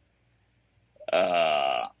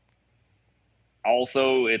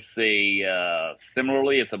 Also, it's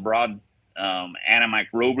similarly, it's a broad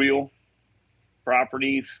antimicrobial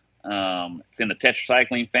properties. It's in the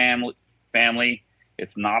tetracycline family.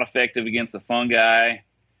 It's not effective against the fungi,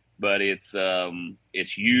 but its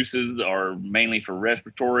uses are mainly for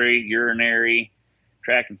respiratory, urinary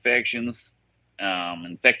tract infections,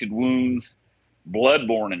 infected wounds,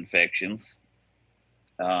 bloodborne infections,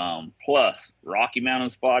 plus Rocky Mountain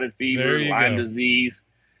spotted fever, Lyme disease,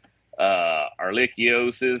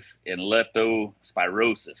 ehrlichiosis, and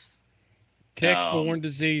leptospirosis. Tick-borne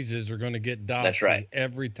diseases are going to get Doxy. That's right.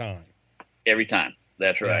 Every time. Every time.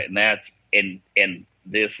 That's right. And that's and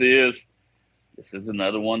this is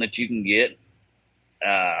another one that you can get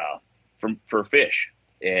for fish.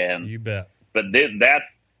 And you bet. But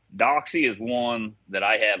that's Doxy is one that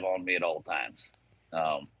I have on me at all times.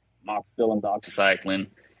 Moxicillin, doxycycline,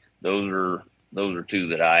 those are two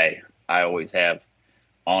that I always have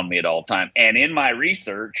on me at all time. And in my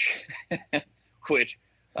research, which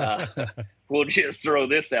we'll just throw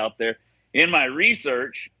this out there. In my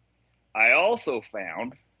research, I also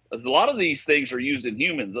found, as a lot of these things are used in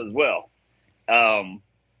humans as well.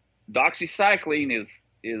 Doxycycline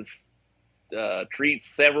is treats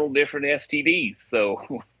several different STDs.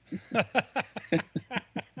 So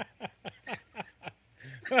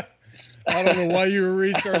I don't know why you were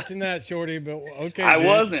researching that, Shorty, but okay. I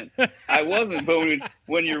wasn't. But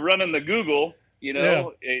when you're running the Google, and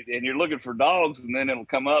you're looking for dogs, and then it'll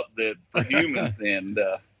come up that for humans. And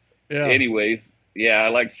anyways, I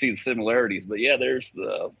like to see the similarities. But yeah, there's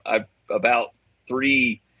about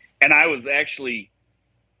 3, and I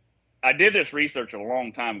did this research a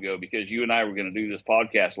long time ago because you and I were going to do this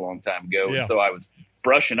podcast a long time ago, and so I was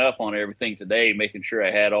brushing up on everything today, making sure I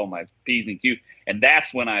had all my P's and Q's, and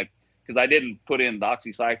that's when because I didn't put in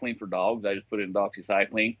doxycycline for dogs, I just put in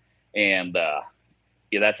doxycycline, and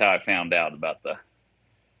that's how I found out about the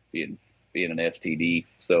being an STD.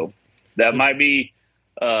 So that might be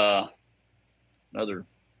another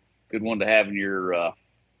good one to have in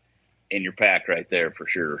your pack right there for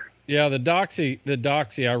sure. Yeah, the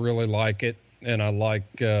Doxy, I really like it, and I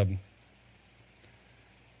like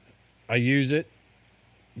I use it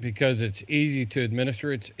because it's easy to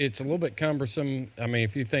administer. It's a little bit cumbersome. I mean,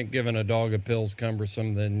 if you think giving a dog a pill is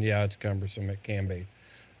cumbersome, then yeah, it's cumbersome. It can be.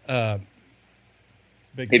 But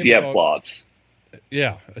if you have plots.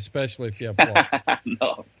 Yeah, especially if you have plots.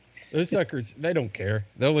 No. Those suckers, they don't care.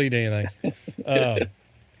 They'll eat anything.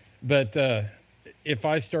 But if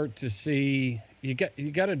I start to see, you got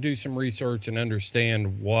to do some research and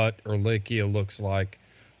understand what Ehrlichia looks like,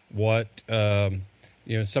 what some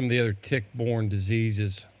of the other tick-borne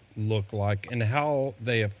diseases look like, and how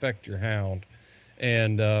they affect your hound.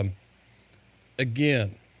 And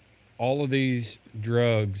again, all of these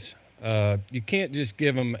drugs, you can't just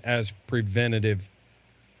give them as preventative.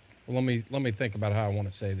 Let me think about how I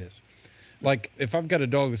want to say this. Like if I've got a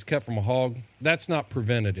dog that's cut from a hog, that's not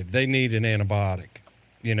preventative. They need an antibiotic,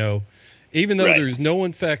 even though there's no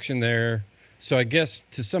infection there. So I guess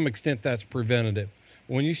to some extent that's preventative.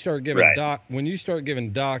 When you start giving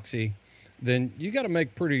Doxy, then you got to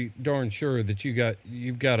make pretty darn sure that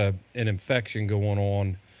you've got an infection going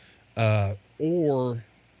on, or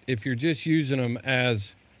if you're just using them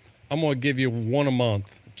as I'm going to give you one a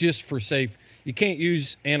month just for safe. You can't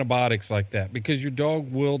use antibiotics like that because your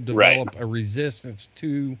dog will develop a resistance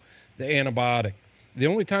to the antibiotic. The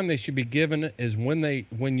only time they should be given is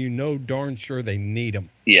when you know darn sure they need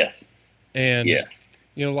them. Yes. And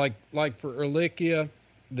like for Ehrlichia,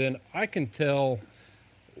 then I can tell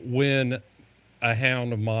when a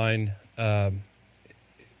hound of mine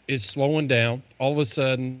is slowing down all of a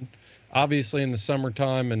sudden. Obviously, in the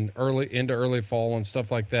summertime and early fall and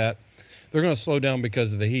stuff like that, they're going to slow down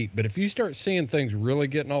because of the heat. But if you start seeing things really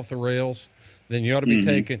getting off the rails, then you ought to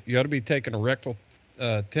be taking a rectal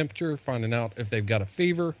temperature, finding out if they've got a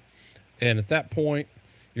fever. And at that point,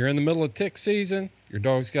 you're in the middle of tick season. Your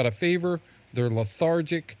dog's got a fever. They're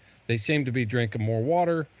lethargic. They seem to be drinking more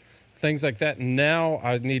water, things like that. Now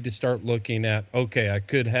I need to start looking at, okay, I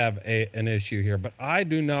could have an issue here. But I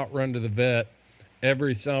do not run to the vet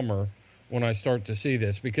every summer when I start to see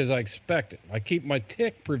this because I expect it. I keep my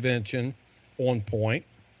tick prevention on point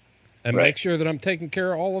and make sure that I'm taking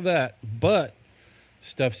care of all of that. But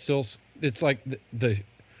stuff still, it's like the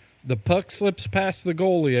puck slips past the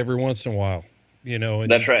goalie every once in a while, and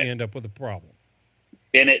that's you end up with a problem.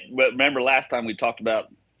 And remember last time we talked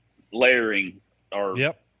about layering or,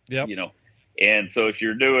 And so if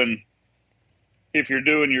you're doing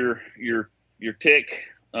your tick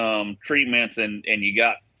treatments and you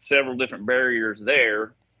got several different barriers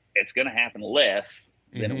there, it's going to happen less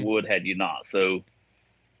than it would had you not. So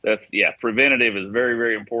that's, preventative is very,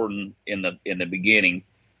 very important in the beginning.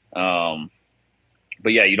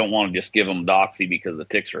 But yeah, you don't want to just give them Doxy because the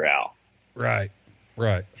ticks are out. Right.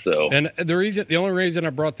 So, and the only reason I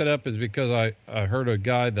brought that up is because I heard a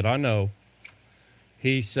guy that I know,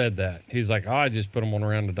 he said that. He's like, I just put them on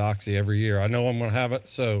around the Doxy every year. I know I'm going to have it,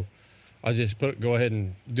 so I just go ahead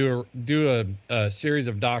and do a series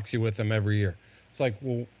of Doxy with them every year. It's like,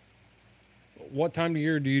 well, what time of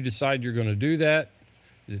year do you decide you're going to do that?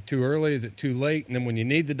 Is it too early? Is it too late? And then when you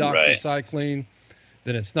need the doxycycline,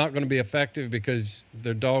 then it's not going to be effective because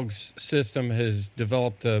their dog's system has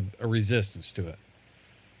developed a resistance to it.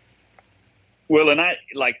 Well, and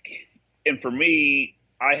for me,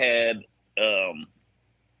 I had a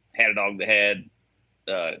dog that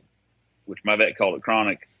had, which my vet called it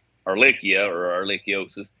chronic Ehrlichia or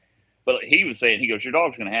Ehrlichiosis. But he was saying, he goes, your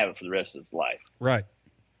dog's going to have it for the rest of its life. Right.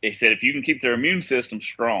 He said, if you can keep their immune system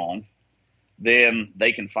strong, then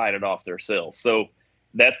they can fight it off themselves. So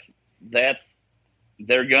that's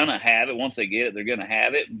they're going to have it. Once they get it, they're going to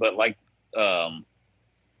have it. But like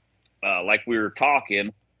we were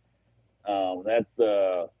talking, that's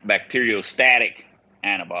the bacteriostatic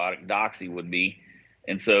antibiotic, Doxy would be.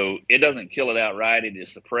 And so it doesn't kill it outright. It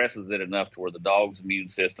just suppresses it enough to where the dog's immune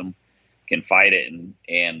system can fight it, and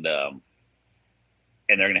they're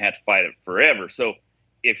going to have to fight it forever. So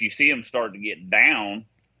if you see them start to get down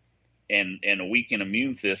and a weakened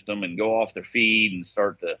immune system and go off their feed and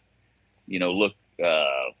start to, look,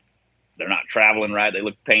 they're not traveling right, they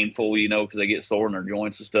look painful, because they get sore in their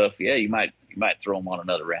joints and stuff. Yeah, you might throw them on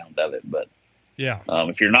another round of it. But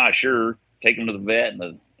if you're not sure, take them to the vet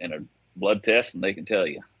and a blood test, and they can tell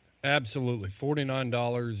you. Absolutely.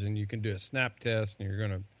 $49, and you can do a snap test,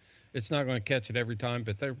 and it's not going to catch it every time,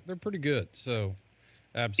 but they're pretty good. So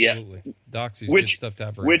absolutely. Yeah. Doxy's good stuff to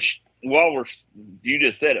have around. Which, you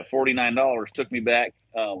just said it, $49 took me back.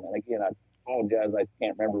 And again, I apologize, I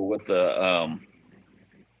can't remember what the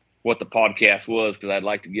podcast was, because I'd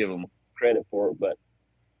like to give them credit for it, but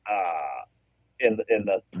in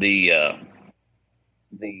the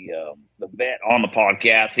vet on the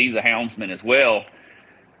podcast, he's a houndsman as well,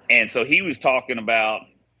 and so he was talking about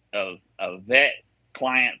a vet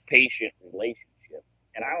client patient relationship.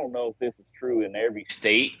 And I don't know if this is true in every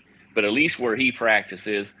state, but at least where he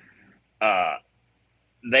practices,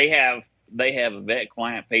 they have a vet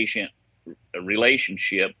client patient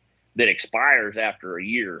relationship that expires after a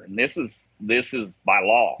year, and this is by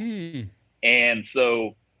law. And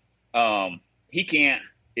so he can't,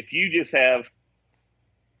 if you just have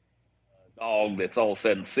a dog that's all of a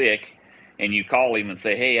sudden sick and you call him and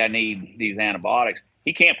say, hey, I need these antibiotics,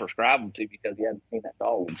 he can't prescribe them to you because he hasn't seen that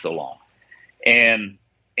dog in so long. And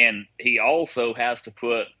he also has to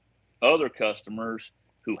put other customers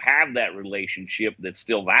who have that relationship that's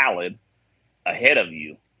still valid ahead of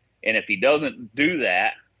you. And if he doesn't do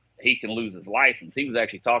that, he can lose his license. He was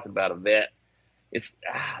actually talking about a vet. It's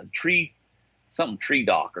tree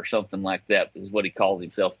doc or something like that is what he calls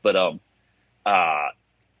himself. But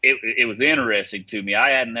it was interesting to me. I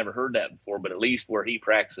hadn't never heard that before, but at least where he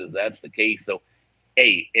practices, that's the case. So,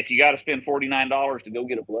 hey, if you got to spend $49 to go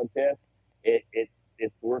get a blood test,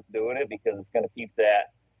 it's worth doing it, because it's going to keep that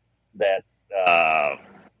vet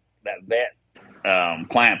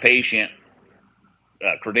client patient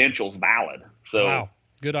credentials valid. So wow,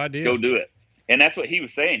 good idea. Go do it. And that's what he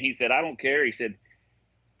was saying. He said, I don't care. He said,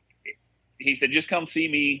 just come see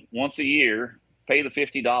me once a year, pay the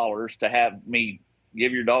 $50 to have me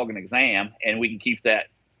give your dog an exam, and we can keep that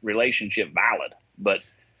relationship valid. But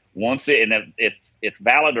once it's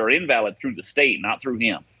valid or invalid through the state, not through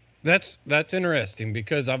him. That's interesting,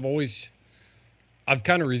 because I've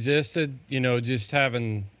kind of resisted, just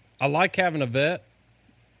having, I like having a vet.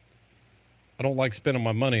 I don't like spending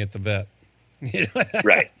my money at the vet.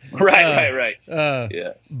 Right.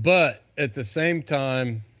 Yeah. But at the same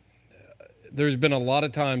time, there's been a lot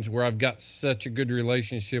of times where I've got such a good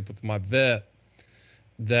relationship with my vet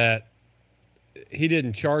that he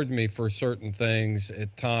didn't charge me for certain things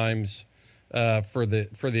at times for the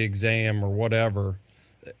exam or whatever.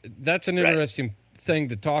 That's an interesting thing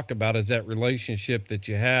to talk about, is that relationship that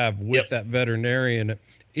you have with that veterinarian.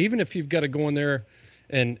 Even if you've got to go in there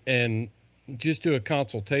and just do a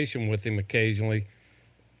consultation with him occasionally,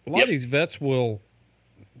 a lot of these vets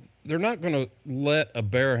they're not going to let a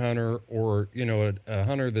bear hunter or, a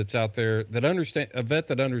hunter that's out there a vet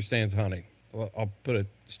that understands hunting. I'll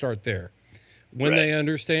start there. When they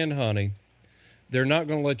understand hunting, they're not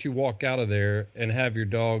going to let you walk out of there and have your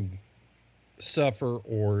dog suffer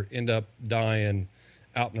or end up dying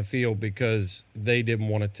out in the field because they didn't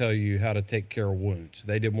want to tell you how to take care of wounds.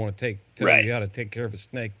 They didn't want to tell you how to take care of a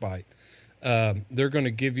snake bite. They're going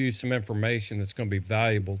to give you some information that's going to be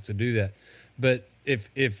valuable to do that. But if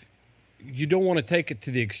you don't want to take it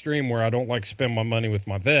to the extreme where I don't like to spend my money with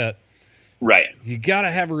my vet, right? You got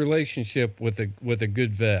to have a relationship with a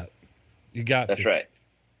good vet. You got That's right.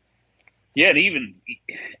 Yeah, and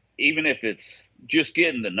even if it's just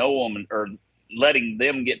getting to know them or letting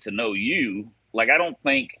them get to know you, like I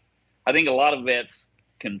think a lot of vets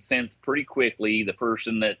can sense pretty quickly the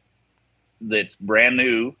person that's brand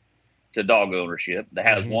new to dog ownership, that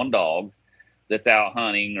has one dog, that's out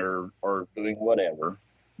hunting or doing whatever,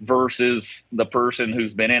 versus the person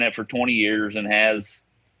who's been in it for 20 years and has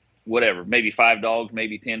whatever, maybe 5 dogs,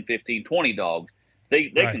 maybe 10, 15, 20 dogs. They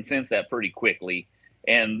can sense that pretty quickly,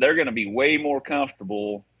 and they're going to be way more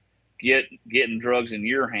comfortable getting drugs in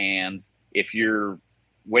your hand if you're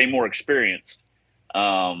way more experienced,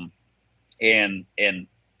 and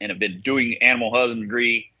have been doing animal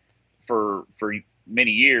husbandry for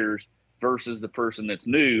many years versus the person that's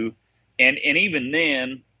new. And even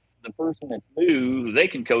then, the person that's new, they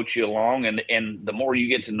can coach you along, and the more you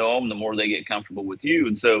get to know them, the more they get comfortable with you.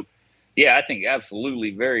 And so, yeah, I think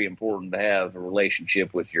absolutely very important to have a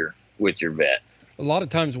relationship with your vet. A lot of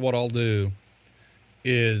times what I'll do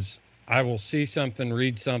is I will see something,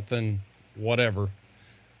 read something, whatever,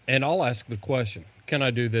 and I'll ask the question, can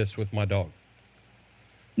I do this with my dog?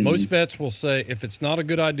 Most vets will say, if it's not a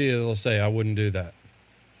good idea, they'll say, I wouldn't do that.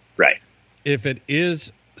 Right. If it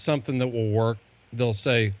is something that will work, they'll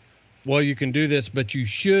say, well, you can do this, but you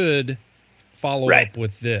should follow up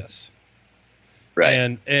with this.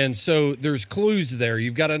 Right. And so there's clues there.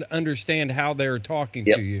 You've got to understand how they're talking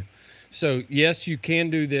to you. So yes, you can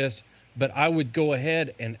do this, but I would go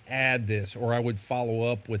ahead and add this, or I would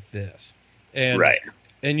follow up with this. And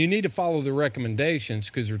and you need to follow the recommendations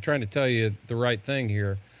because we're trying to tell you the right thing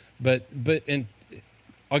here. But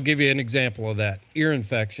I'll give you an example of that. Ear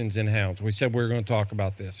infections in hounds. We said we were going to talk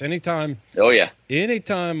about this. Anytime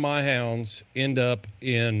my hounds end up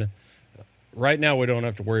in, right now we don't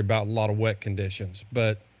have to worry about a lot of wet conditions,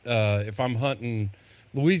 but if I'm hunting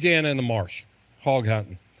Louisiana in the marsh, hog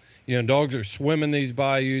hunting, dogs are swimming these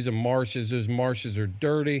bayous and marshes. Those marshes are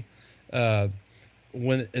dirty. As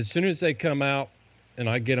soon as they come out and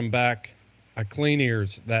I get them back, I clean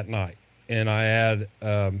ears that night, and I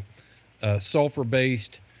add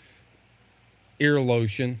sulfur-based ear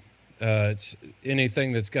lotion. It's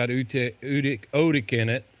anything that's got otic in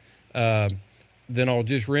it. Then I'll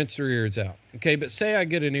just rinse their ears out. Okay, but say I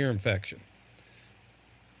get an ear infection.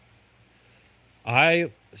 I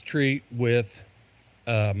treat with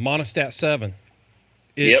Monistat 7.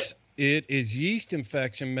 It is yeast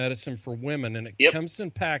infection medicine for women, and it comes in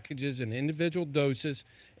packages and individual doses,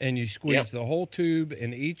 and you squeeze the whole tube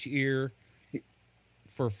in each ear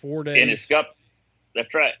for 4 days. And it's got,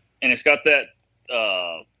 that's right. And it's got that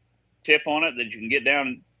tip on it that you can get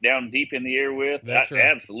down deep in the ear with. That's right.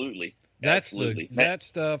 Absolutely. That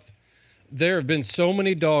stuff. There have been so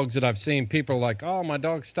many dogs that I've seen. People are like, oh, my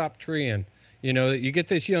dog stopped treeing. You get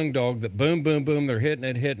this young dog that boom, boom, boom, they're hitting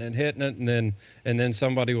it, and then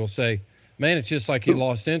somebody will say, man, it's just like he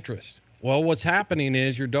lost interest. Well, what's happening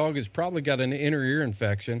is your dog has probably got an inner ear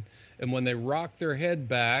infection, and when they rock their head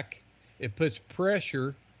back, it puts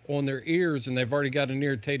pressure on their ears, and they've already got an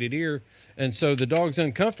irritated ear, and so the dog's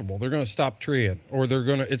uncomfortable. They're going to stop treeing, or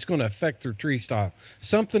it's going to affect their tree style.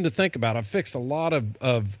 Something to think about. I've fixed a lot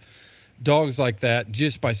of dogs like that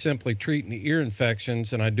just by simply treating the ear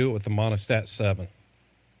infections, and I do it with the Monistat 7.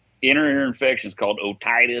 Inner ear infection is called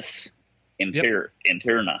otitis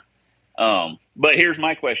interna. But here's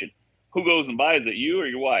my question. Who goes and buys it, you or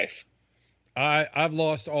your wife? I've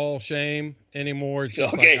lost all shame anymore. It's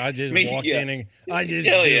just like I just walk in and I just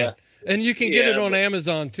do it. And you can get it on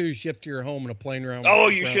Amazon too, shipped to your home in a plane round. Oh,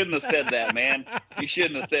 you shouldn't have said that, man. You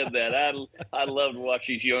shouldn't have said that. I love to watch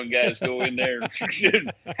these young guys go in there and shouldn't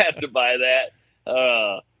have to buy that.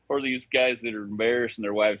 Or these guys that are embarrassed and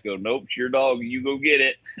their wives go, nope, it's your dog. You go get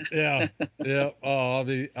it. Yeah. Oh,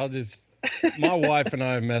 my wife and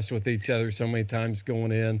I have messed with each other so many times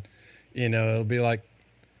going in. It'll be like,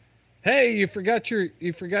 hey, you forgot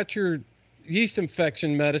your yeast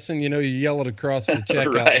infection medicine. You yell it across the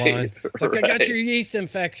checkout line. It's like, I got your yeast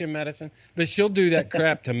infection medicine. But she'll do that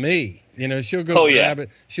crap to me. She'll go grab it.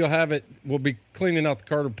 She'll have it. We'll be cleaning out the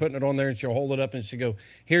cart or putting it on there, and she'll hold it up and she'll go,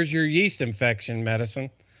 here's your yeast infection medicine.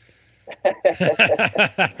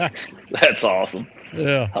 That's awesome.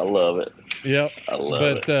 Yeah. I love it. Yep. I love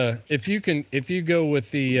it. But if you go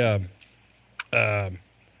with the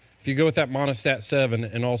if you go with that Monostat 7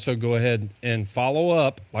 and also go ahead and follow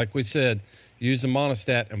up, like we said, use the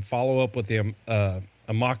Monostat and follow up with the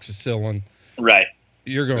amoxicillin, Right.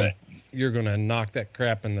 you're gonna knock that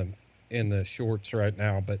crap in the shorts right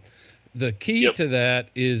now. But the key to that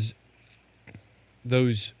is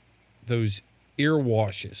those ear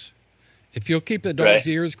washes. If you'll keep the dog's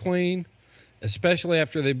ears clean, especially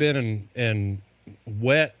after they've been in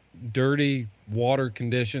wet, dirty water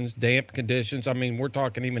conditions, damp conditions. I mean, we're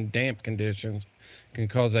talking even damp conditions can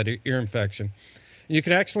cause that ear infection. You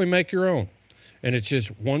can actually make your own. And it's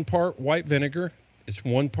just 1 part white vinegar. It's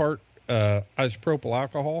 1 part isopropyl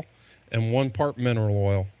alcohol and 1 part mineral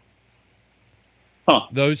oil. Huh.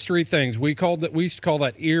 Those 3 things. We used to call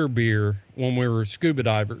that ear beer when we were scuba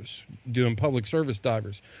divers, doing public service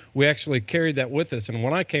divers. We actually carried that with us. And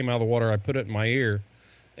when I came out of the water, I put it in my ear.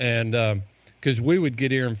 And, because we would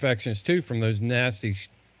get ear infections too from those nasty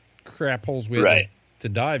crap holes we had to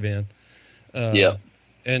dive in.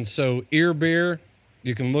 And so ear beer,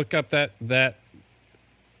 you can look up that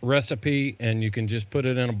recipe and you can just put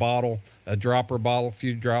it in a bottle, a dropper bottle, a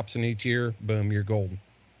few drops in each ear. Boom, you're golden.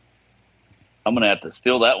 I'm gonna have to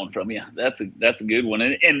steal that one from you. That's a good one.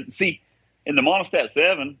 And see, in the Monostat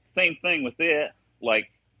 7, same thing with it.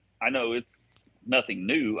 Like, I know it's nothing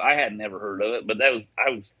new. I had never heard of it, but I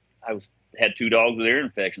had 2 dogs with ear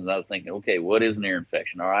infections. I was thinking, okay, what is an ear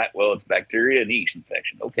infection? All right, well, it's bacteria and yeast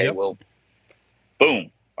infection. Okay, well,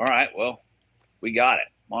 boom. All right, well, we got it.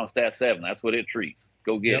 Monostat 7, that's what it treats.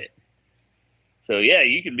 Go get it. So, yeah,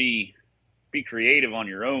 you can be creative on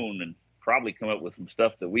your own and probably come up with some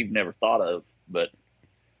stuff that we've never thought of. But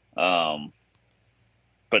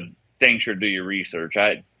dang sure do your research.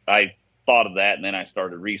 I thought of that, and then I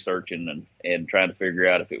started researching and trying to figure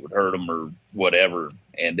out if it would hurt them or whatever,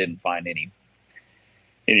 and didn't find any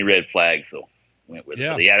red flags, so went with it.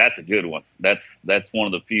 But yeah, that's a good one. That's one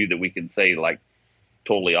of the few that we can say like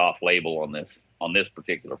totally off label on this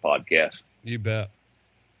particular podcast. You bet.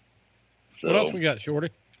 So, what else we got, Shorty?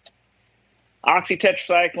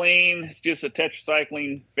 Oxytetracycline. It's just a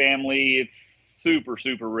tetracycline family. It's super,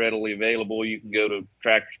 super readily available. You can go to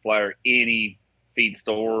Tractor Supply or any feed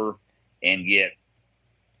store and get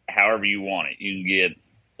however you want it. You can get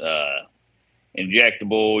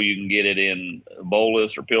injectable. You can get it in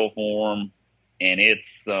bolus or pill form, and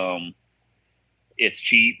it's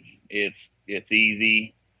cheap. It's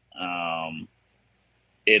easy.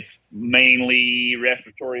 It's mainly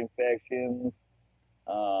respiratory infections,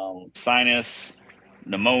 sinus,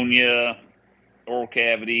 pneumonia, oral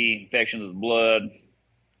cavity, infections of the blood.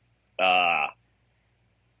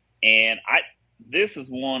 And this is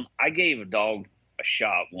one I gave a dog a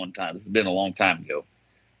shot one time. This has been a long time ago.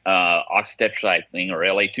 Oxytetracycline or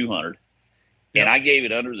LA200. And I gave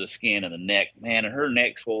it under the skin of the neck, man, and her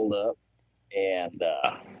neck swelled up and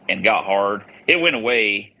got hard. It went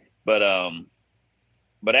away, but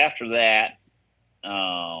after that,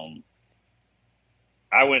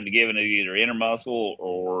 I went to giving it either intermuscle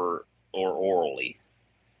or orally.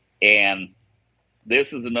 And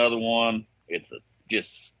this is another one. It's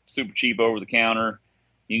just super cheap over the counter.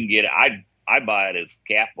 You can get it. I buy it as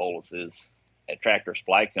calf boluses at Tractor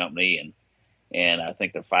Supply Company, and I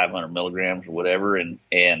think they're 500 milligrams or whatever. And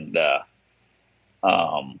I'd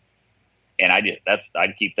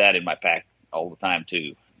keep that in my pack all the time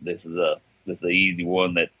too. This is an easy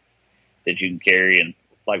one that you can carry, and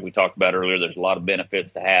like we talked about earlier, there's a lot of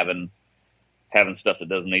benefits to having stuff that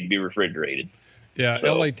doesn't need to be refrigerated. Yeah,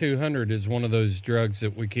 so, LA200 is one of those drugs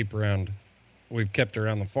that we keep around. We've kept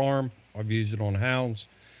around the farm. I've used it on hounds.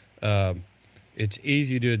 It's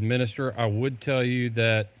easy to administer. I would tell you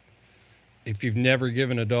that if you've never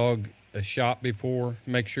given a dog a shot before,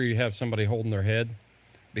 make sure you have somebody holding their head,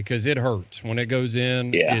 because it hurts when it goes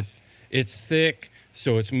in. Yeah. It's thick,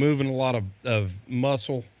 so it's moving a lot of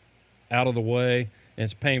muscle out of the way, and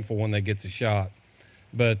it's painful when they get the shot.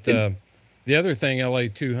 But the other thing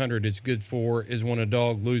LA200 is good for is when a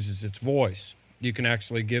dog loses its voice. You can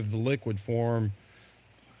actually give the liquid form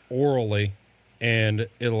orally, and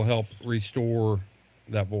it'll help restore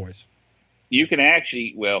that voice. You can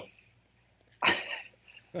actually, well,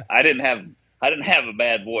 I didn't have a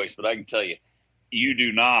bad voice, but I can tell you, you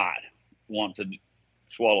do not want to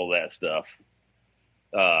swallow that stuff.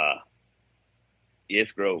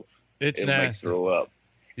 It's gross. It'll make you throw up.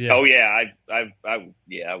 Yeah. Oh yeah, I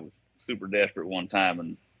was super desperate one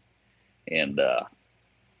time, and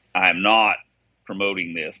I'm not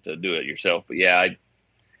promoting this to do it yourself, but I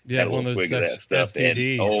had a little swig of that stuff.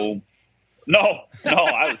 STDs. And, no,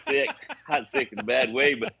 I was sick. I was sick in a bad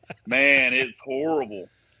way, but man, it's horrible.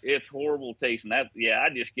 It's horrible tasting. I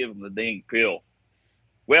just give them the dang pill.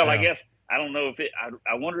 Well, yeah. I don't know if it.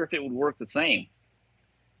 I wonder if it would work the same.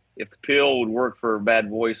 If the pill would work for a bad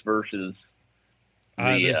voice versus the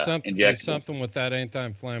There's injectable. something with that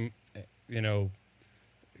anti-inflammatory,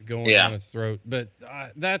 going Yeah. down its throat. But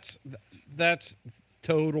that's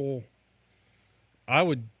total. I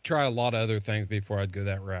would try a lot of other things before I'd go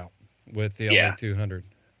that route with the Yeah. LA 200.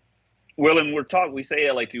 Well, and we say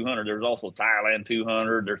LA 200. There's also Thailand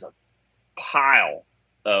 200. There's a pile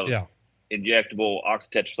of Yeah. injectable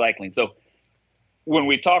oxytetracycline. So when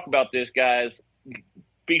we talk about this, guys,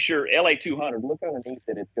 be sure LA 200. Look underneath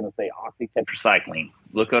it. It's going to say oxytetracycline.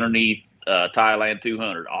 Look underneath Thailand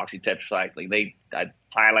 200 oxytetracycline.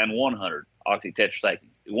 Thailand 100 oxytetracycline.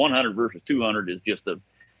 100 versus 200 is just the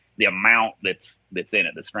amount that's in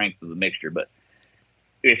it, the strength of the mixture. But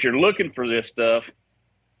if you're looking for this stuff,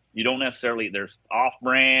 you don't necessarily. There's off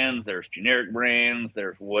brands, there's generic brands,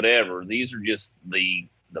 there's whatever. These are just the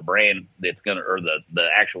brand that's gonna, or the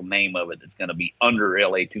actual name of it that's gonna be under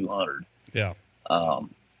LA 200. Yeah.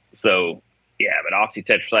 So yeah, but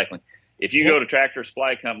oxytetracycline. If you go to Tractor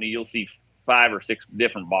Supply Company, you'll see 5 or 6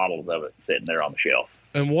 different bottles of it sitting there on the shelf.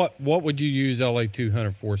 And what would you use LA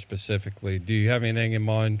 200 for specifically? Do you have anything in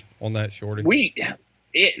mind on that, Shorty? We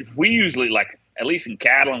usually, like, at least in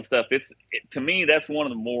cattle and stuff, to me, that's one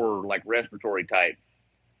of the more like respiratory type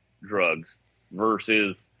drugs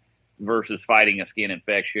versus fighting a skin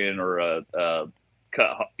infection or a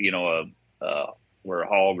cut, where a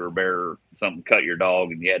hog or bear or something cut your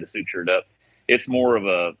dog and you had to suture it up. It's more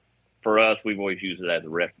of for us, we've always used it as a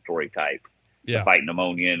respiratory type to fight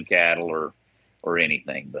pneumonia in cattle or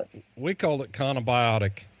anything. But we called it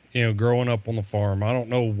Conabiotic, growing up on the farm. I don't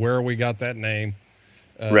know where we got that name.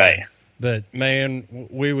 Right. But man,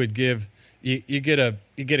 we would give you get a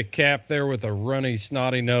calf there with a runny,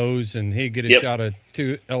 snotty nose, and he'd get a shot of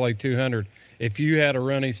LA 200. If you had a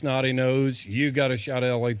runny, snotty nose, you got a shot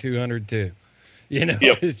of LA 200 too.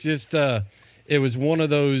 It's just it was one of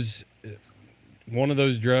those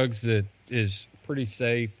drugs that is pretty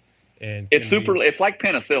safe, and it's it's like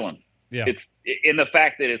penicillin. Yeah, it's in the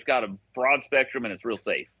fact that it's got a broad spectrum and it's real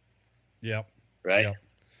safe. Yep. Right.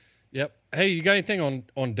 Yep. Hey, you got anything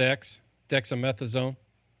on dexamethasone?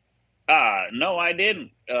 No, I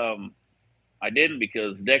didn't. I didn't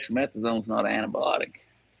because dexamethasone's not an antibiotic.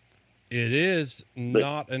 It is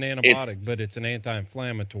not an antibiotic, but it's an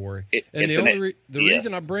anti-inflammatory. The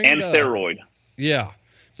reason I bring it up, and steroid. Yeah,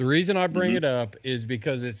 the reason I bring it up is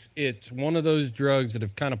because it's one of those drugs that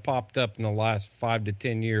have kind of popped up in the last 5 to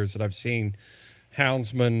 10 years that I've seen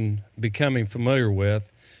houndsmen becoming familiar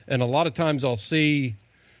with, and a lot of times I'll see,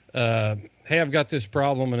 hey, I've got this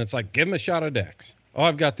problem, and it's like, give him a shot of Dex. Oh,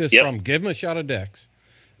 I've got this problem. Give him a shot of Dex.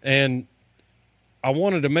 And I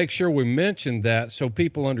wanted to make sure we mentioned that so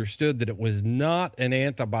people understood that it was not an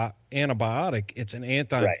antibiotic. It's an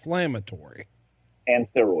anti-inflammatory. And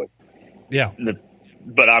steroid. Yeah.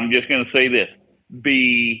 But I'm just going to say this.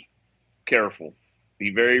 Be careful.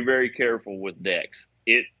 Be very, very careful with Dex.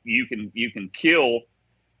 You can kill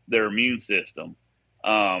their immune system,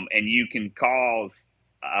 and you can cause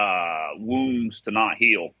wounds to not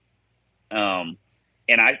heal. And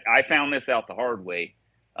I found this out the hard way.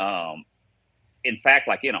 In fact,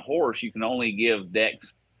 like in a horse, you can only give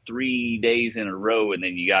Dex 3 days in a row, and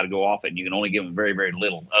then you got to go off it. And you can only give them very, very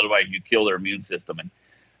little. Otherwise, you kill their immune system.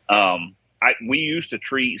 And we used to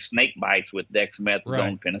treat snake bites with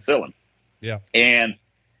dexamethasone penicillin. Yeah. And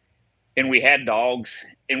we had dogs,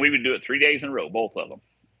 and we would do it 3 days in a row, both of them.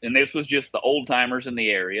 And this was just the old timers in the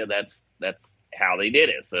area. That's how they did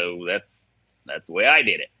it. So that's the way I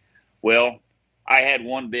did it. Well, I had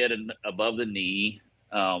one bit above the knee.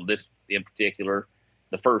 This in particular,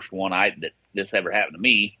 the first one that this ever happened to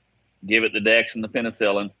me. Give it the Dex and the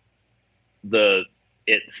penicillin. The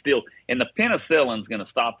penicillin's going to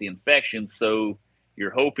stop the infection, so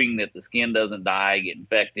you're hoping that the skin doesn't die, get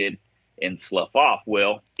infected, and slough off.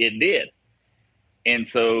 Well, it did, and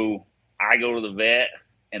so I go to the vet,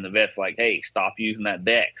 and the vet's like, "Hey, stop using that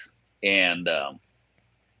Dex." And I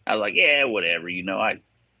was like, "Yeah, whatever."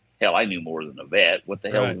 I knew more than a vet. What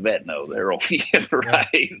the hell does a vet know? They're only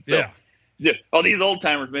right. So, these old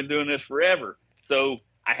timers been doing this forever. So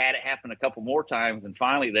I had it happen a couple more times, and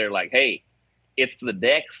finally they're like, "Hey, it's the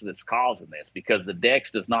Dex that's causing this because the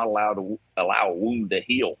Dex does not allow a wound to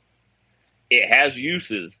heal. It has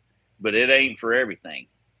uses, but it ain't for everything.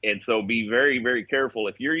 And so be very, very careful.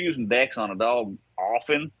 If you're using Dex on a dog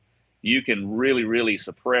often, you can really, really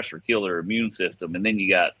suppress or kill their immune system, and then you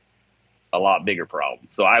got a lot bigger problem.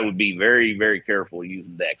 So I would be very, very careful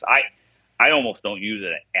using Dex. I almost don't use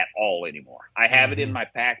it at all anymore. I have it in my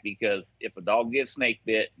pack because if a dog gets snake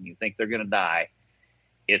bit and you think they're going to die,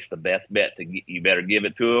 it's the best bet you better give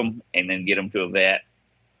it to them and then get them to a vet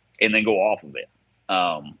and then go off of it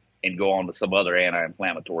and go on to some other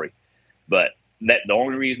anti-inflammatory. But the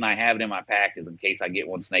only reason I have it in my pack is in case I get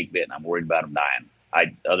one snake bit and I'm worried about them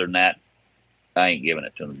dying. Other than that, I ain't giving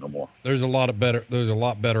it to them no more. There's a lot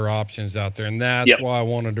better options out there, and that's why I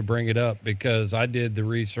wanted to bring it up, because I did the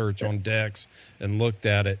research on Dex and looked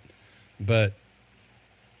at it. But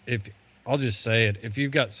I'll just say it, if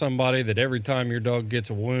you've got somebody that every time your dog gets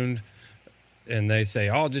a wound and they say,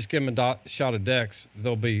 "Oh, just give them a shot of Dex,"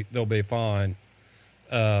 they'll be fine.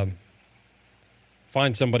 Find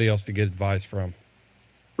somebody else to get advice from.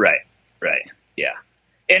 Right. Yeah.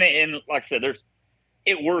 And like I said,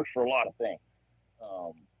 it works for a lot of things.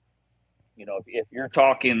 If you're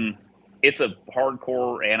talking, it's a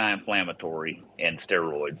hardcore anti-inflammatory and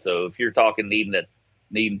steroid. So if you're talking needing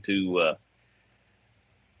to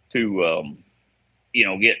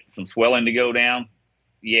get some swelling to go down,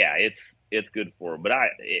 yeah, it's good for them. But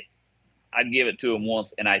I'd give it to them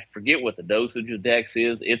once, and I forget what the dosage of Dex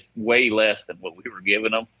is. It's way less than what we were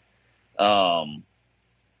giving them.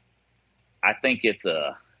 I think it's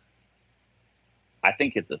a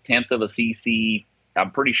tenth of a cc.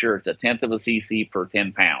 I'm pretty sure it's a tenth of a cc per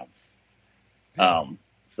 10 pounds.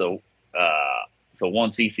 So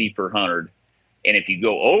 1 cc per 100. And if you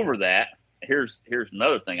go over that, here's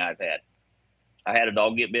another thing I've had. I had a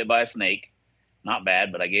dog get bit by a snake. Not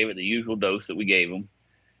bad, but I gave it the usual dose that we gave him.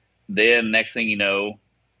 Then next thing you know,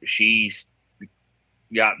 she's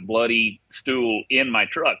got bloody stool in my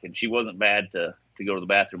truck, and she wasn't bad to go to the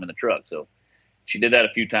bathroom in the truck. So she did that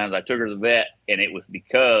a few times. I took her to the vet, and it was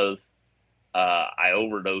because I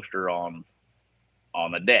overdosed her on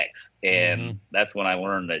the Dex. And that's when I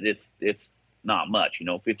learned that it's not much.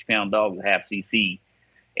 50-pound dog is half cc.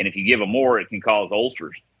 And if you give them more, it can cause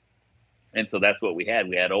ulcers. And so that's what we had.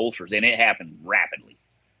 We had ulcers, and it happened rapidly.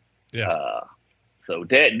 Yeah. So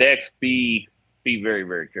Dex, be very,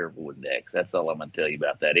 very careful with Dex. That's all I'm going to tell you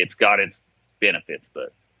about that. It's got its benefits,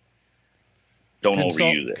 but don't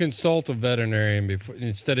overuse it. Consult a veterinarian before,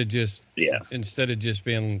 instead of just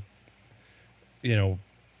being,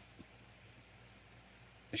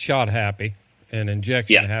 shot happy and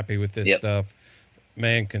injection happy with this stuff.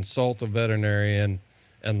 Man, consult a veterinarian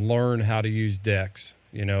and learn how to use Dex.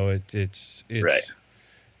 It's right.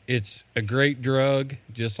 It's a great drug,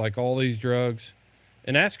 just like all these drugs.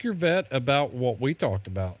 And ask your vet about what we talked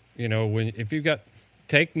about. If you've got,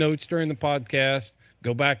 take notes during the podcast,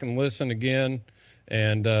 go back and listen again,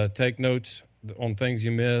 and take notes on things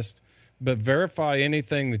you missed. But verify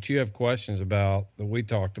anything that you have questions about that we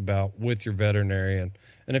talked about with your veterinarian.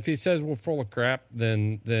 And if he says we're full of crap,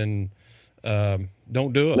 then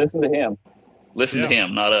don't do it. Listen to him. Listen to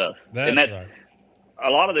him, not us. That's right. A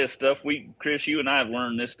lot of this stuff, Chris, you and I have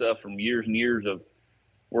learned this stuff from years and years of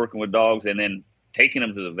working with dogs, and then taking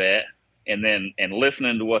them to the vet, and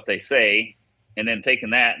listening to what they say, and then taking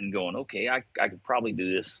that and going, okay, I could probably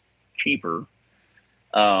do this cheaper.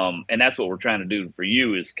 And that's what we're trying to do for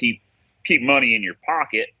you, is keep money in your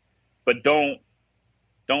pocket, but don't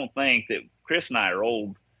think that Chris and I are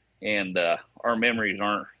old and our memories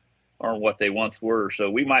aren't what they once were. So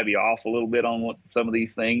we might be off a little bit on what some of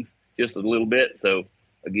these things, just a little bit. So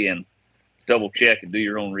again, double check and do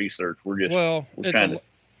your own research. The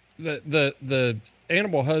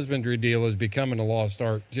animal husbandry deal is becoming a lost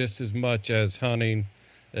art just as much as hunting,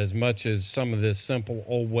 as much as some of this simple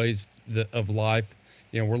old ways of life.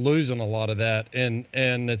 We're losing a lot of that, and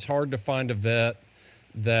it's hard to find a vet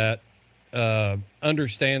that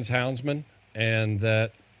understands houndsmen, and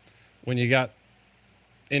that when you got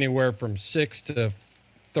anywhere from 6 to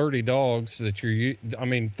 30 dogs 30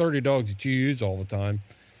 dogs that you use all the time.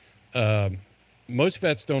 Most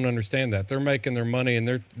vets don't understand that. They're making their money,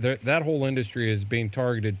 and that whole industry is being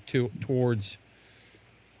targeted towards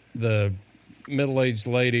the middle-aged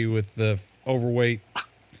lady with the overweight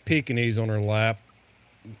Pekingese on her lap,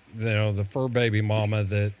 the fur baby mama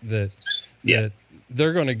that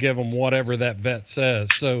they're going to give them whatever that vet says.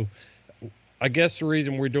 So I guess the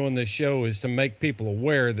reason we're doing this show is to make people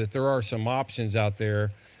aware that there are some options out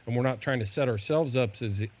there, and we're not trying to set ourselves up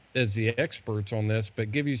as the experts on this,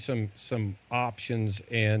 but give you some options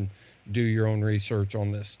and do your own research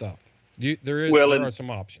on this stuff. There are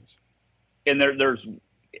some options. And there's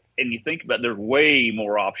you think about, there's way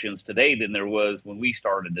more options today than there was when we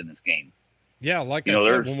started in this game. Yeah, like I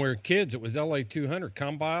said, when we were kids, it was LA200,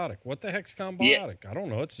 Combiotic. What the heck's Combiotic? I don't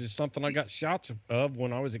know. It's just something I got shots of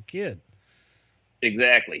when I was a kid.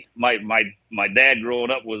 Exactly. My dad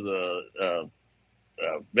growing up was a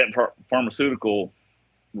vet pharmaceutical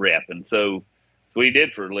rep, and so he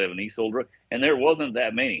did for a living. He sold drugs, and there wasn't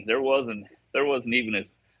that many. There wasn't there wasn't even as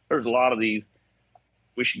there's a lot of these.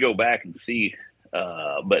 We should go back and see,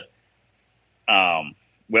 well,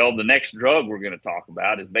 the next drug we're going to talk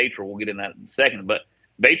about is Baytril. We'll get in that in a second, but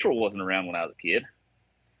Baytril wasn't around when I was a kid.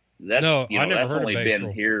 That's No, I never that's heard of only been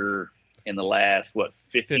Baytril. here in the last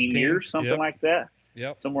 15 years, something Yep. like that.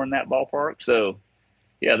 Yep. Somewhere in that ballpark. So,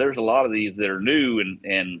 yeah, there's a lot of these that are new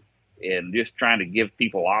and just trying to give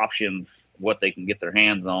people options, what they can get their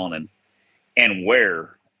hands on and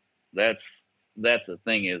where. That's the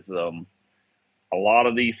thing is a lot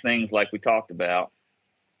of these things, like we talked about,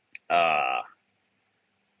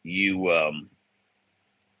 you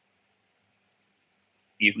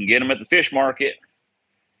can get them at the fish market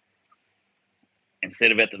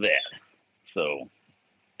instead of at the vet. So,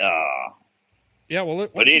 Yeah, well,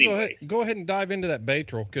 But anyways. go ahead and dive into that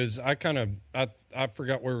Baytril, because I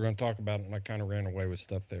forgot we were going to talk about it, and I kind of ran away with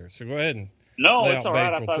stuff there. So go ahead and no, lay it's out all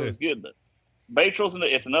right. I Baytril, thought too. it was good, but Baytril's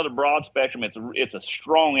it's another broad spectrum. It's a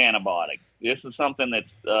strong antibiotic. This is something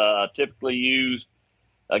that's typically used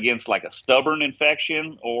against like a stubborn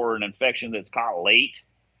infection or an infection that's caught late.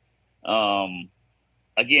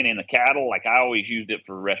 Again, in the cattle, like I always used it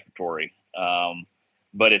for respiratory,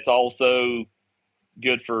 but it's also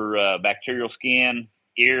good for bacterial skin,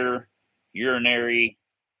 ear, urinary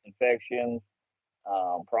infections,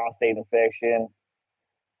 prostate infection,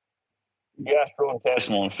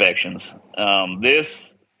 gastrointestinal infections.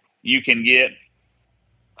 This you can get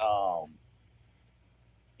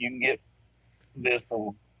this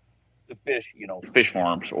from the fish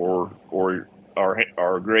farms or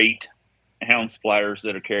our great hound suppliers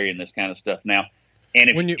that are carrying this kind of stuff now. And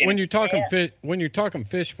if, when you're talking fish, when you're talking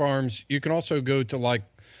fish farms, you can also go to like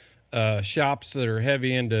shops that are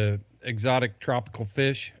heavy into exotic tropical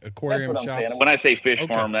fish, aquarium that's what I'm shops. saying. When I say fish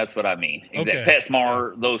Okay. farm, that's what I mean. Okay.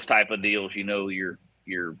 PetSmart, those type of deals. Your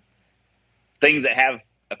things that have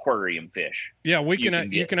aquarium fish. Yeah, you you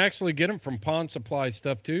can can actually get them from Pond Supply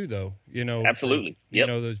stuff too, though. Absolutely. You Yep.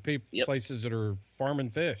 know those Yep. places that are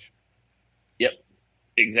farming fish. Yep,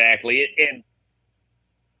 exactly. And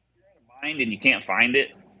if you're in a bind and you can't find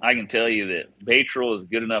it, I can tell you that Baytril is a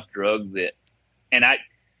good enough drug that, and I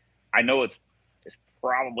know it's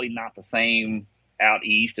probably not the same out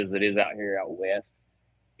east as it is out here out west.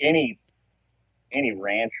 Any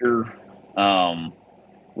rancher,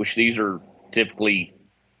 which these are typically,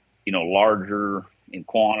 larger in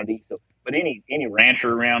quantity. So, but any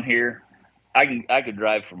rancher around here, I could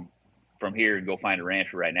drive from here and go find a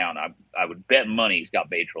rancher right now, and I would bet money he's got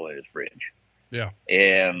Baytril in his fridge. Yeah.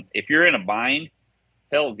 And if you're in a bind,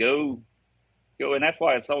 hell, go, and that's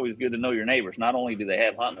why it's always good to know your neighbors. Not only do they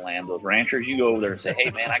have hunting land, those ranchers, you go over there and say, "Hey,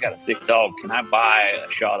 man, I got a sick dog. Can I buy a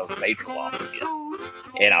shot of Baytril off of you?"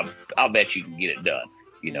 And I'll bet you can get it done.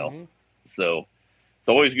 Mhm. So it's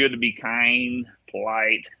always good to be kind,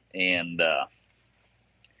 polite, and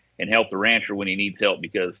help the rancher when he needs help,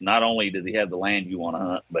 because not only does he have the land you want to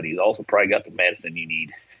hunt, but he's also probably got the medicine you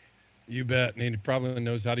need. You bet, and he probably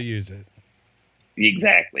knows how to use it.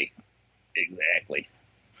 Exactly.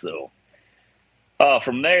 So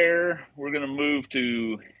from there, we're going to move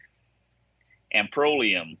to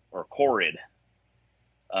Amprolium or Corid.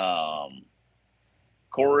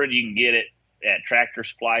 Corid, you can get it at Tractor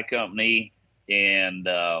Supply Company and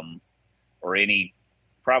or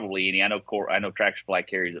probably any. I know Tractor Supply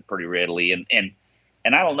carries it pretty readily, and I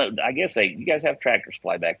don't know. I guess you guys have Tractor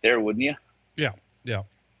Supply back there, wouldn't you? Yeah.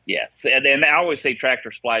 Yes, and I always say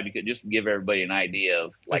Tractor Supply because just to give everybody an idea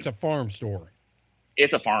of It's a farm store.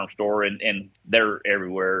 It's a farm store, and they're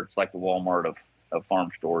everywhere. It's like the Walmart of farm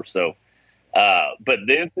stores. So, but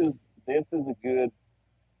this is a good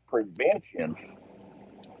prevention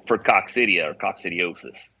for coccidia or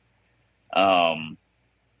coccidiosis.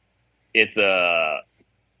 It's a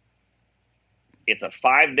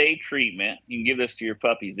 5-day treatment. You can give this to your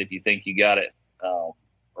puppies if you think you got it or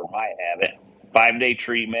might have it. 5-day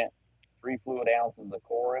treatment, 3 fluid ounces of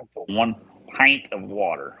Corid to 1 pint of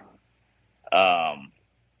water.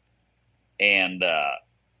 And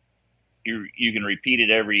you can repeat it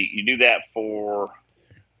you do that for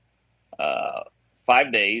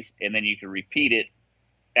 5 days, and then you can repeat it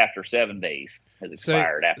after 7 days has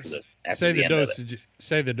expired Say the end of it. dosage.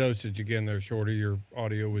 Say the dosage again there, Shorty. Your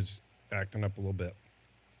audio was acting up a little bit.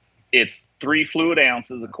 It's 3 fluid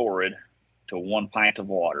ounces of Corid to 1 pint of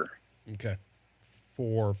water. Okay.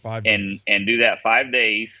 4 or 5 days. And do that 5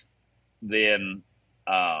 days, then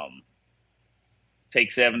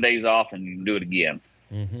take 7 days off, and you can do it again.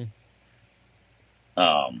 Mm-hmm.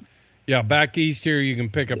 Um, Yeah, back east here, you can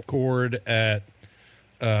pick up Corid at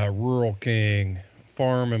Rural King,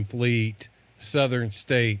 Farm and Fleet, Southern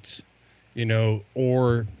States,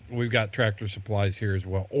 or we've got Tractor Supplies here as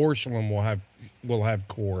well. Orscheln will have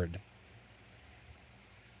cord.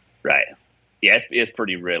 Right. Yeah, it's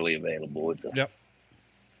pretty readily available. Yep.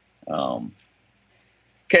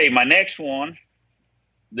 Okay, my next one.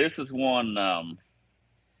 This is one.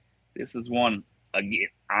 Again.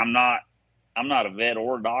 I'm not a vet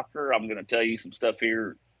or a doctor. I'm going to tell you some stuff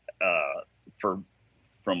here, from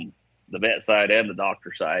the vet side and the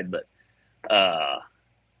doctor side. But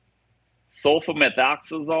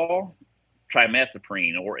sulfamethoxazole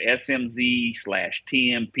trimethoprim, or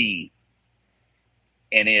SMZ/TMP,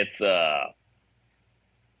 and it's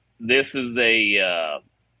this is a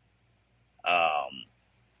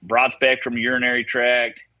broad spectrum urinary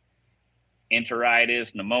tract,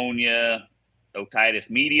 enteritis, pneumonia, otitis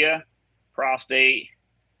media, prostate,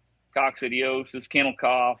 coccidiosis, kennel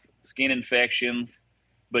cough, skin infections,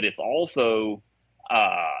 but it's also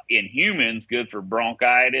in humans good for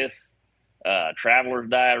bronchitis, traveler's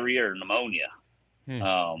diarrhea, or pneumonia.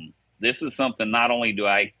 This is something not only do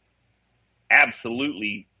I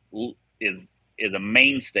absolutely is a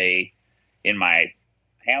mainstay in my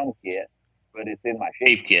hound kit, but it's in my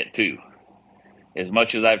shave kit too. As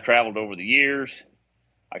much as I've traveled over the years,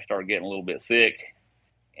 I started getting a little bit sick,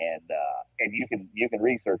 and you can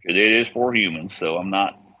research it. It is for humans, so I'm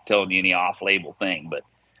not telling you any off-label thing, but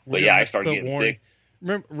yeah, I started getting sick.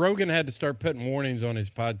 Remember, Rogan had to start putting warnings on his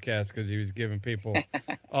podcast because he was giving people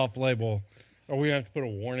off-label. Are we going to have to put a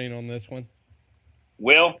warning on this one?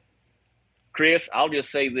 Well, Chris, I'll just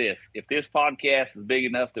say this. If this podcast is big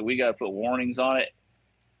enough that we got to put warnings on it,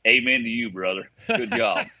 amen to you, brother. Good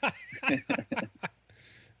job.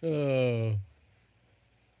 Oh,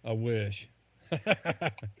 I wish.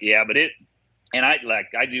 Yeah, but I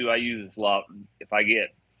use this a lot if I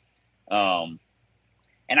get, and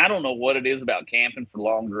I don't know what it is about camping for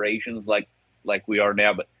long durations like we are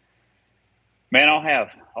now, but man, I'll have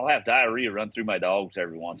diarrhea run through my dogs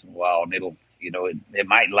every once in a while, and it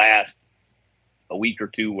might last a week or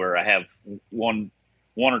two where I have one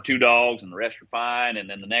or two dogs and the rest are fine, and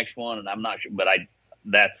then the next one, and I'm not sure, but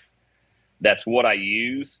that's what I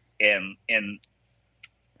use, and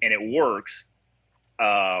it works.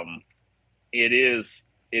 It is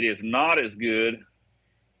not as good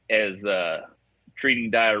as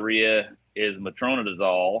treating diarrhea is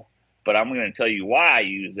metronidazole, but I'm going to tell you why I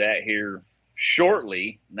use that here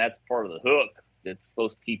shortly, and that's part of the hook that's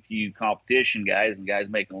supposed to keep you competition guys and guys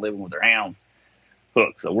making a living with their hounds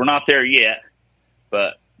hook. So we're not there yet,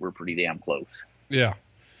 but we're pretty damn close. Yeah.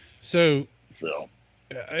 So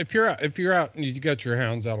if you're out and you got your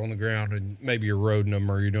hounds out on the ground and maybe you're roading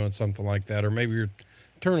them or you're doing something like that, or maybe you're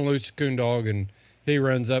turning loose a coon dog and he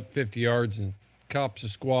runs up 50 yards and cops a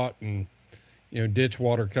squat and, ditch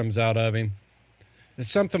water comes out of him. It's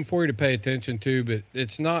something for you to pay attention to, but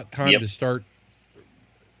it's not time to start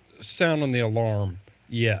sounding the alarm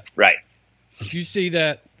yet. Right. If you see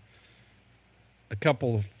that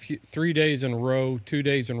 3 days in a row, 2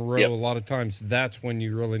 days in a row, a lot of times that's when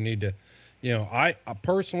you really need to, I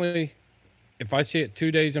personally, if I see it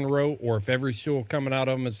 2 days in a row, or if every stool coming out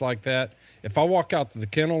of them is like that, if I walk out to the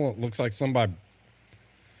kennel, it looks like somebody,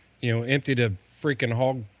 emptied a freaking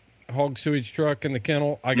hog sewage truck in the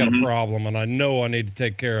kennel, I got a problem, and I know I need to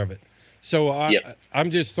take care of it. So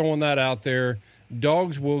I'm just throwing that out there.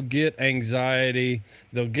 Dogs will get anxiety.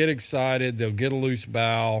 They'll get excited. They'll get a loose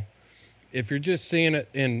bowel. If you're just seeing it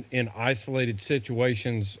in isolated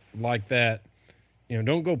situations like that,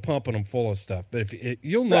 don't go pumping them full of stuff. But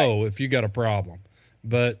you'll know if you got a problem.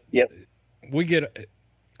 But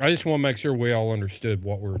I just want to make sure we all understood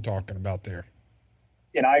what we were talking about there.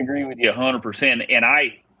 And I agree with you 100%. And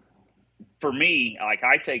for me, like,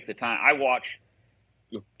 I take the time. I watch.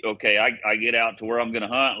 Okay, I get out to where I'm going to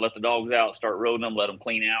hunt, let the dogs out, start roading them, let them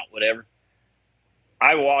clean out, whatever.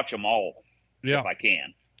 I watch them all if I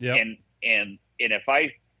can. Yeah. And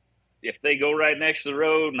if they go right next to the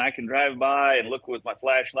road and I can drive by and look with my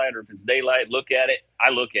flashlight, or if it's daylight, look at it, I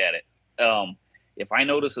look at it. If I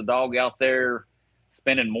notice a dog out there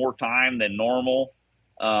spending more time than normal,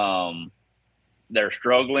 they're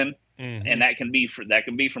struggling, and that can be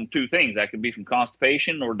from two things. That could be from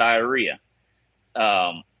constipation or diarrhea.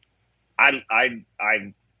 I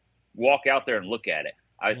walk out there and look at it.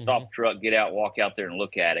 I stop the truck, get out, walk out there and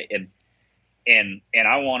look at it. And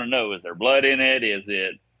I want to know, is there blood in it? Is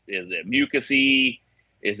it mucousy?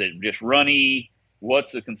 Is it just runny?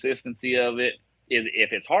 What's the consistency of it?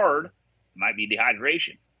 If it's hard, it might be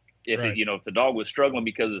dehydration. If the dog was struggling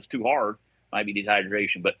because it's too hard, it might be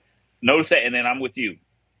dehydration. But notice that, and then I'm with you.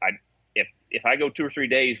 If I go 2 or 3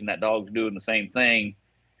 days and that dog's doing the same thing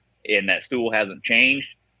and that stool hasn't changed,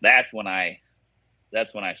 that's when I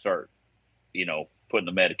start putting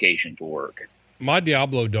the medication to work. My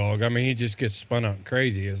Diablo dog, I mean, he just gets spun out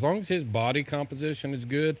crazy. As long as his body composition is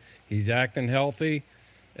good, he's acting healthy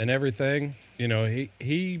and everything,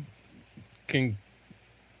 he can,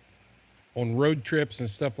 on road trips and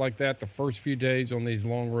stuff like that, the first few days on these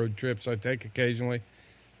long road trips I take occasionally,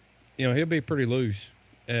 he'll be pretty loose.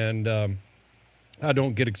 And I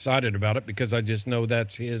don't get excited about it because I just know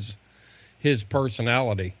that's his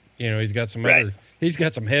personality. He's got some he's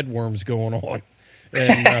got some headworms going on.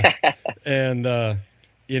 And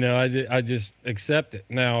I just accept it.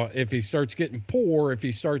 Now, if he starts getting poor, if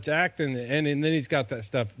he starts acting, and then he's got that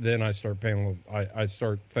stuff, then I start paying I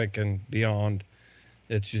start thinking beyond.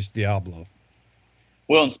 It's just Diablo.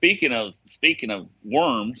 Well, and speaking of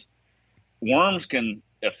worms can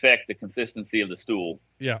affect the consistency of the stool.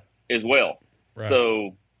 Yeah. As well. Right.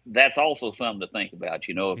 So that's also something to think about.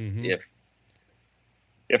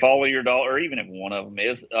 If all of your dog, or even if one of them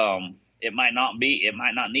is, it might not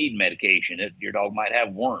need medication. Your dog might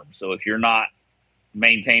have worms. So if you're not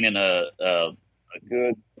maintaining a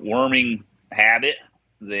good worming habit,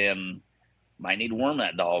 then might need to worm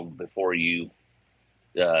that dog before you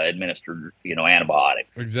administer, antibiotic.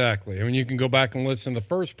 Exactly. I mean, you can go back and listen to the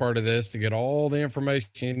first part of this to get all the information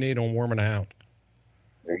you need on worming a hound.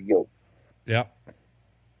 There you go. Yeah.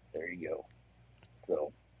 There you go.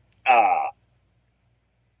 So,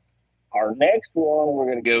 our next one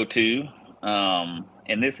we're going to go to,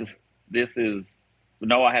 and this is,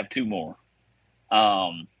 no, I have two more.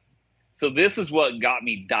 So this is what got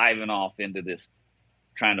me diving off into this,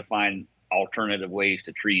 trying to find alternative ways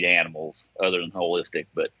to treat animals other than holistic.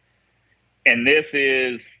 And this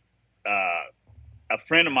is, a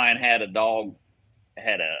friend of mine had a dog,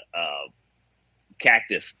 had a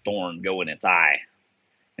cactus thorn go in its eye.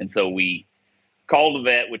 And so we called the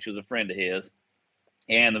vet, which was a friend of his,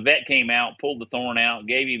 and the vet came out, pulled the thorn out,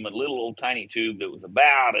 gave him a little old tiny tube that was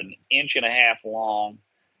about 1.5 inches long,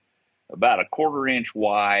 about 1/4 inch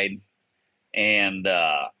wide, and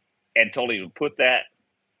told him to put that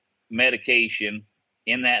medication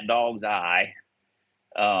in that dog's eye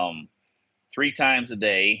 3 times a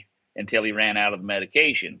day until he ran out of the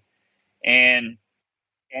medication. And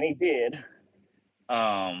he did.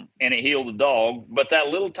 And it healed the dog. But that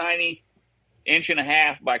little tiny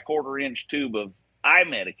 1.5 by 1/4 inch tube of eye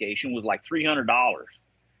medication was like $300.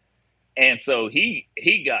 And so he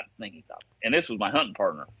got thinking, and this was my hunting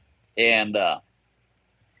partner, and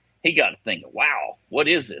he got thinking, wow, what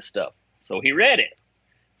is this stuff? So he read it.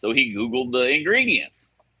 So he Googled the ingredients.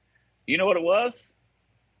 You know what it was?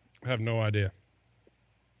 I have no idea.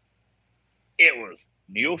 It was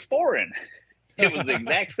Neosporin. It was the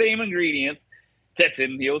exact same ingredients that's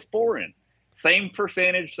in Neosporin. Same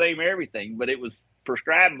percentage, same everything, but it was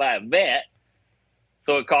prescribed by a vet,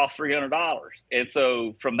 so it cost $300. And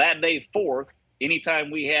so from that day forth, anytime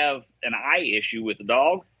we have an eye issue with the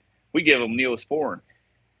dog, we give them Neosporin.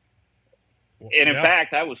 And in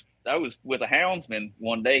fact, I was with a houndsman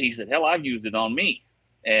one day. He said, hell, I've used it on me.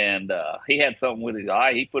 And he had something with his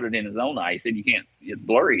eye. He put it in his own eye. He said, you can't, it's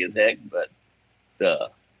blurry as heck. But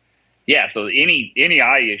yeah, so any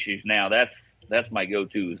eye issues now, that's my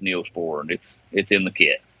go-to is Neosporin. It's in the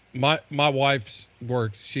kit. My wife's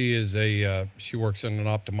work, she works in an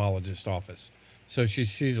ophthalmologist office. So she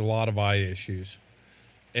sees a lot of eye issues.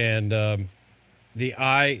 And the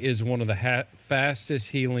eye is one of the fastest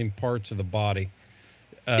healing parts of the body.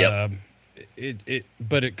 Yep.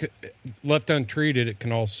 But left untreated, it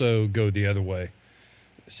can also go the other way.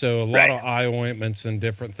 So a lot of eye ointments and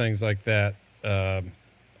different things like that.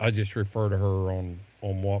 I just refer to her on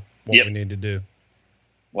what we need to do.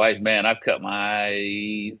 Wise man, I've cut my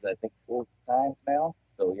eyes, I think 4 times now.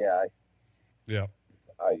 So yeah.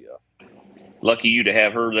 Lucky you to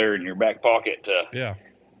have her there in your back pocket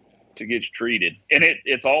to get you treated. And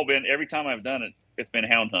it's all been, every time I've done it, it's been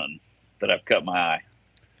hound hunting that I've cut my eye.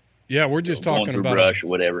 Yeah, we're just talking about brush or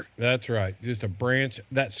whatever. That's right. Just a branch,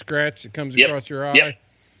 that scratch that comes across your eye.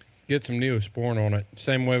 Get some Neosporin on it.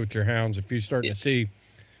 Same way with your hounds. If you're starting to see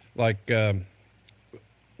like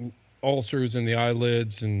ulcers in the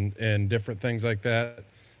eyelids and different things like that,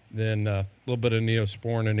 then a little bit of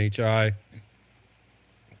Neosporin in each eye.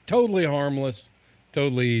 Totally harmless,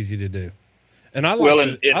 totally easy to do. And I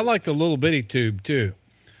like the little bitty tube too.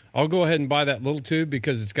 I'll go ahead and buy that little tube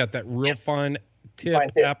because it's got that real fine tip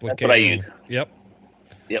applicator. That's what I use. Yep.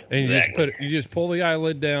 And you just pull the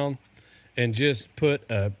eyelid down and just put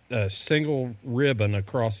a single ribbon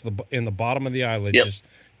across in the bottom of the eyelid. Yep. Just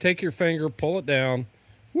take your finger, pull it down,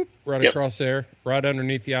 right across there, right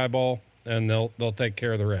underneath the eyeball, and they'll take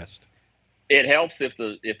care of the rest. It helps if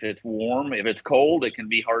it's warm. If it's cold, it can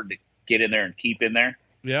be hard to get in there and keep in there.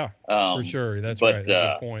 Yeah, for sure. That's right. That's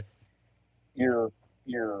a good point.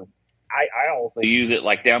 I also use it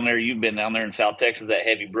like down there. You've been down there in South Texas, that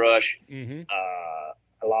heavy brush. Mm-hmm.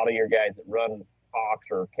 A lot of your guys that run hawks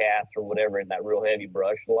or cats or whatever in that real heavy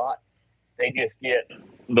brush a lot,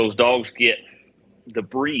 those dogs get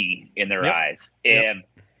debris in their eyes. And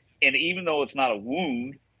even though it's not a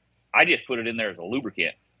wound, I just put it in there as a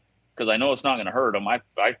lubricant because I know it's not going to hurt them. I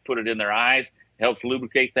put it in their eyes, helps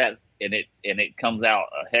lubricate that, and it comes out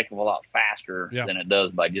a heck of a lot faster than it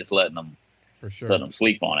does by just letting them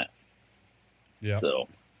sleep on it. Yeah. So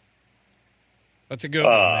that's a good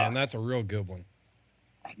one, man. That's a real good one.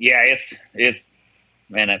 Yeah, it's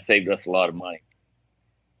man, that saved us a lot of money.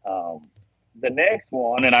 The next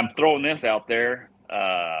one, and I'm throwing this out there.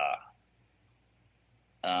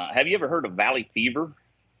 Have you ever heard of valley fever?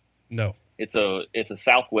 No. It's a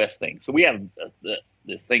Southwest thing. So we have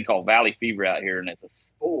this thing called valley fever out here, and it's a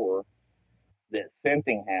spore that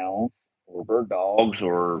scenting hounds or bird dogs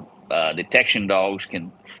or detection dogs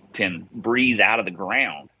can breathe out of the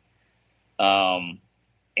ground. And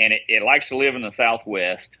it likes to live in the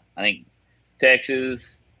Southwest. I think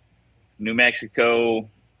Texas, New Mexico,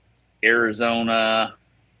 Arizona,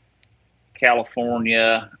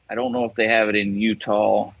 California. I don't know if they have it in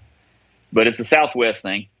Utah, but it's a Southwest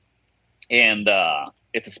thing. And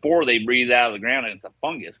it's a spore they breathe out of the ground, and it's a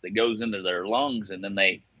fungus that goes into their lungs, and then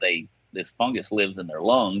this fungus lives in their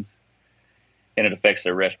lungs, and it affects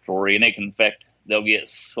their respiratory, and they'll get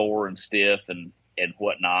sore and stiff and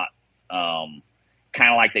whatnot, kind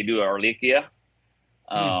of like they do Ehrlichia.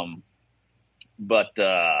 But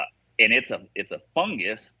and it's a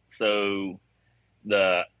fungus, so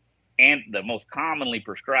the most commonly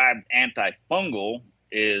prescribed antifungal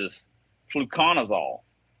is fluconazole.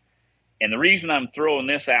 And the reason I'm throwing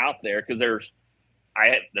this out there, because there's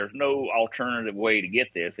no alternative way to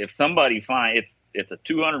get this. If somebody finds it's a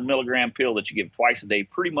 200 milligram pill that you give twice a day,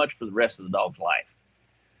 pretty much for the rest of the dog's life.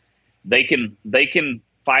 They can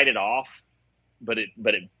fight it off, but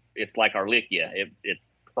it's like Ehrlichia. It's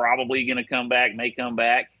probably going to may come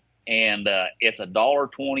back, and it's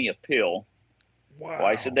 $1.20 a pill,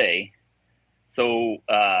 twice a day. So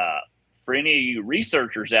for any of you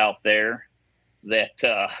researchers out there that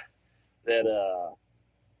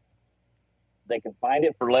they can find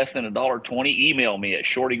it for less than $1.20, email me at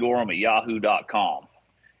shortygorham@yahoo.com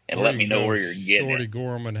and let me know where you're getting Shorty it.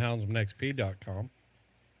 Gorham and houndsmanxp.com.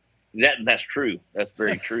 That's true. That's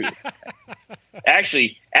very true.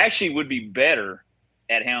 actually would be better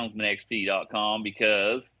at houndsmanxp.com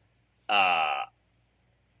because I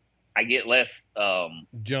get less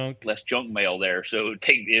junk mail there, so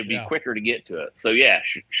it'd be quicker to get to it. So yeah,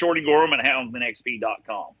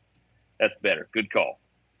 shortygorham@houndsmanxp.com. That's better. Good call.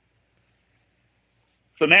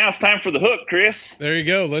 So now it's time for the hook, Chris. There you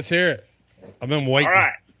go. Let's hear it. I've been waiting. All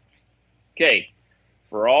right. Okay.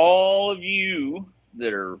 For all of you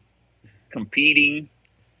that are competing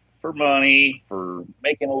for money, for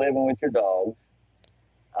making a living with your dogs,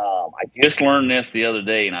 I just learned this the other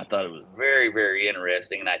day, and I thought it was very, very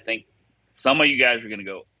interesting. And I think some of you guys are going to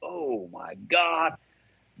go, oh, my God,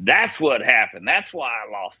 that's what happened. That's why I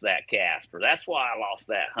lost that cast, or that's why I lost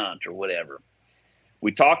that hunt, or whatever.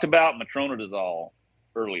 We talked about metronidazole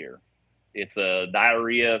earlier. It's a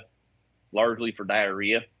diarrhea, largely for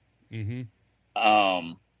diarrhea.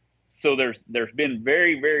 Mm-hmm. So there's been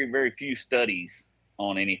very, very, very few studies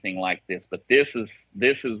on anything like this, but this is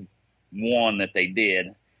one that they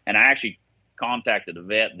did, and I actually contacted a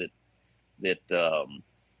vet that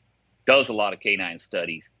does a lot of canine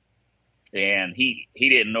studies, and he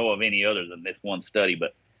didn't know of any other than this one study.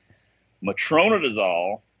 But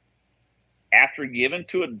metronidazole, after given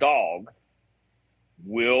to a dog,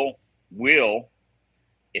 will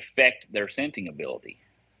affect their scenting ability.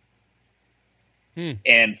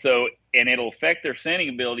 And it'll affect their scenting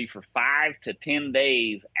ability for 5 to 10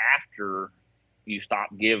 days after you stop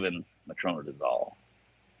giving metronidazole.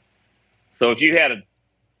 So if you had a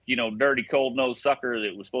dirty cold-nosed sucker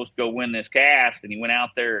that was supposed to go win this cast, and he went out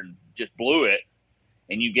there and just blew it,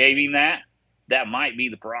 and you gave him that might be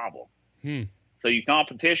the problem. So you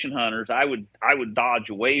competition hunters, I would dodge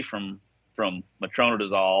away from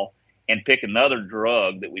metronidazole and pick another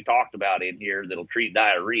drug that we talked about in here that'll treat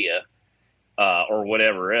diarrhea or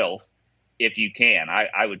whatever else if you can.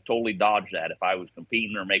 I would totally dodge that if I was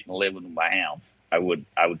competing or making a living with my hounds. I would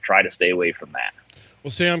try to stay away from that. Well,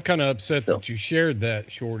 see, I'm kind of upset that you shared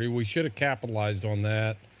that, Shorty. We should have capitalized on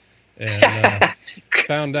that and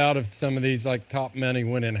found out if some of these like top many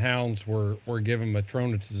winning hounds were given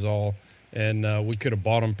metronidazole, and we could have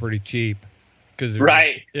bought them pretty cheap.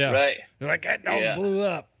 Right. They're like, that dog blew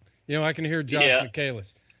up. I can hear Josh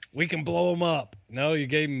Michaelis. we can blow them up. No, you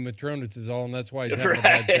gave him metronidazole, and that's why he's having a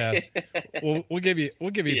bad test. We'll give you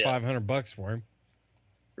Yeah. $500 for him.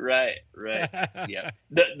 Right. Yeah.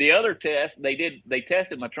 The other test they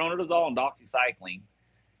tested metronidazole and doxycycline,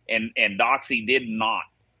 and doxy did not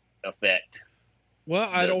affect. Well,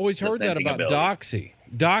 I'd always the heard that sensing about ability. doxy.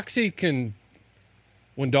 Doxy can,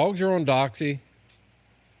 when dogs are on doxy,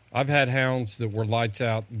 I've had hounds that were lights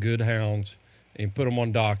out, good hounds, and you put them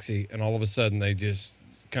on doxy, and all of a sudden they just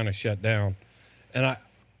kind of shut down. And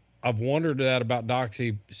I've wondered that about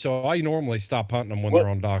doxy, so I normally stop hunting them when they're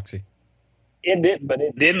on doxy. It did, but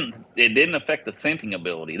it didn't affect the scenting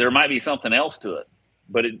ability. There might be something else to it,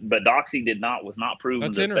 but doxy was not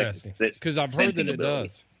proven. That's to affect interesting because I've heard that scenting it ability.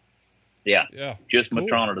 does. Yeah, just cool.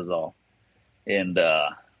 metronidazole, and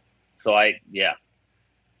so I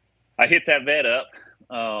hit that vet up,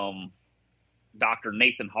 Dr.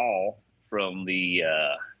 Nathan Hall from the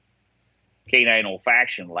Canine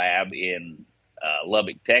Olfaction Lab in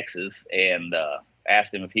Lubbock, Texas, and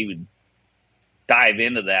asked him if he would dive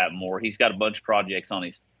into that more. He's got a bunch of projects on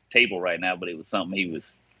his table right now, but it was something he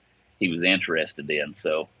was interested in.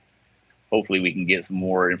 So hopefully we can get some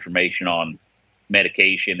more information on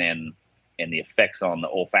medication and the effects on the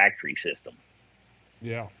olfactory system.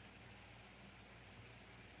 Yeah.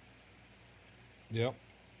 Yep.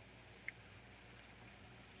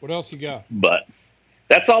 What else you got? But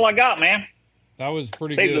that's all I got, man. That was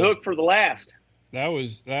pretty Save good. the hook for the last.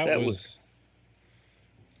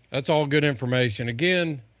 That's all good information.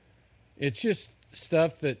 Again, it's just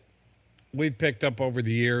stuff that we've picked up over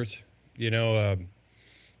the years. You know,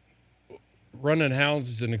 running hounds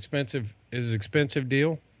is an expensive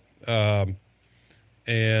deal.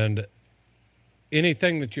 And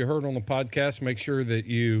anything that you heard on the podcast, make sure that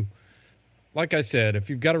you, like I said, if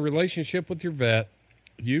you've got a relationship with your vet,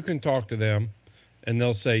 you can talk to them and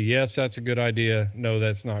they'll say, yes, that's a good idea. No,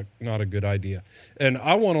 that's not a good idea. And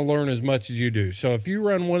I want to learn as much as you do. So if you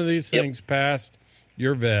run one of these things past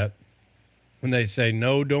your vet and they say,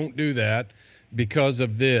 no, don't do that because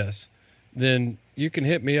of this, then you can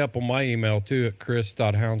hit me up on my email too at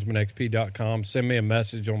chris.houndsmanxp.com. Send me a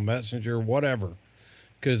message on Messenger, whatever,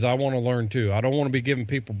 because I want to learn too. I don't want to be giving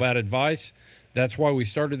people bad advice. That's why we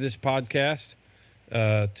started this podcast,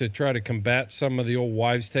 to try to combat some of the old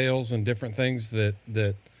wives' tales and different things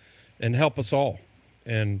and help us all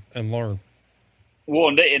and learn. Well,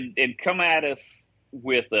 and come at us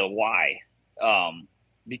with a why,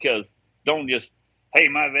 because don't just, hey,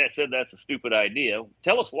 my vet said that's a stupid idea.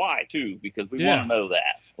 Tell us why too, because we want to know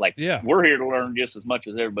that. Like, we're here to learn just as much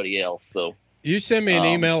as everybody else. So you send me an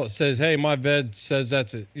email that says, hey, my vet says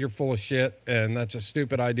you're full of shit and that's a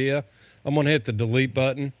stupid idea. I'm going to hit the delete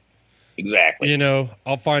button. Exactly. You know,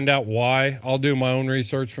 I'll find out why. I'll do my own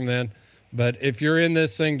research from then. But if you're in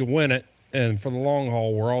this thing to win it, and for the long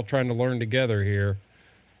haul, we're all trying to learn together here,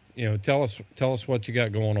 you know, tell us what you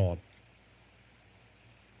got going on.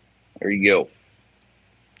 There you go.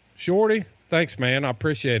 Shorty, thanks, man. I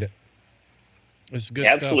appreciate it. This is good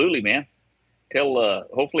stuff. Absolutely, man.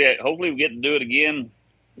 Hopefully we get to do it again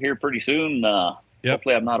here pretty soon.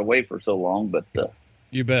 Hopefully I'm not away for so long, but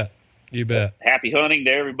you bet. Happy hunting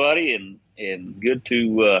to everybody, and good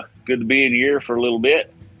to be in your ear for a little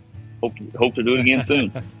bit. Hope to do it again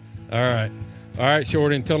soon. All right,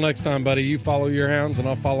 Shorty. Until next time, buddy. You follow your hounds, and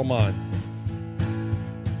I'll follow mine.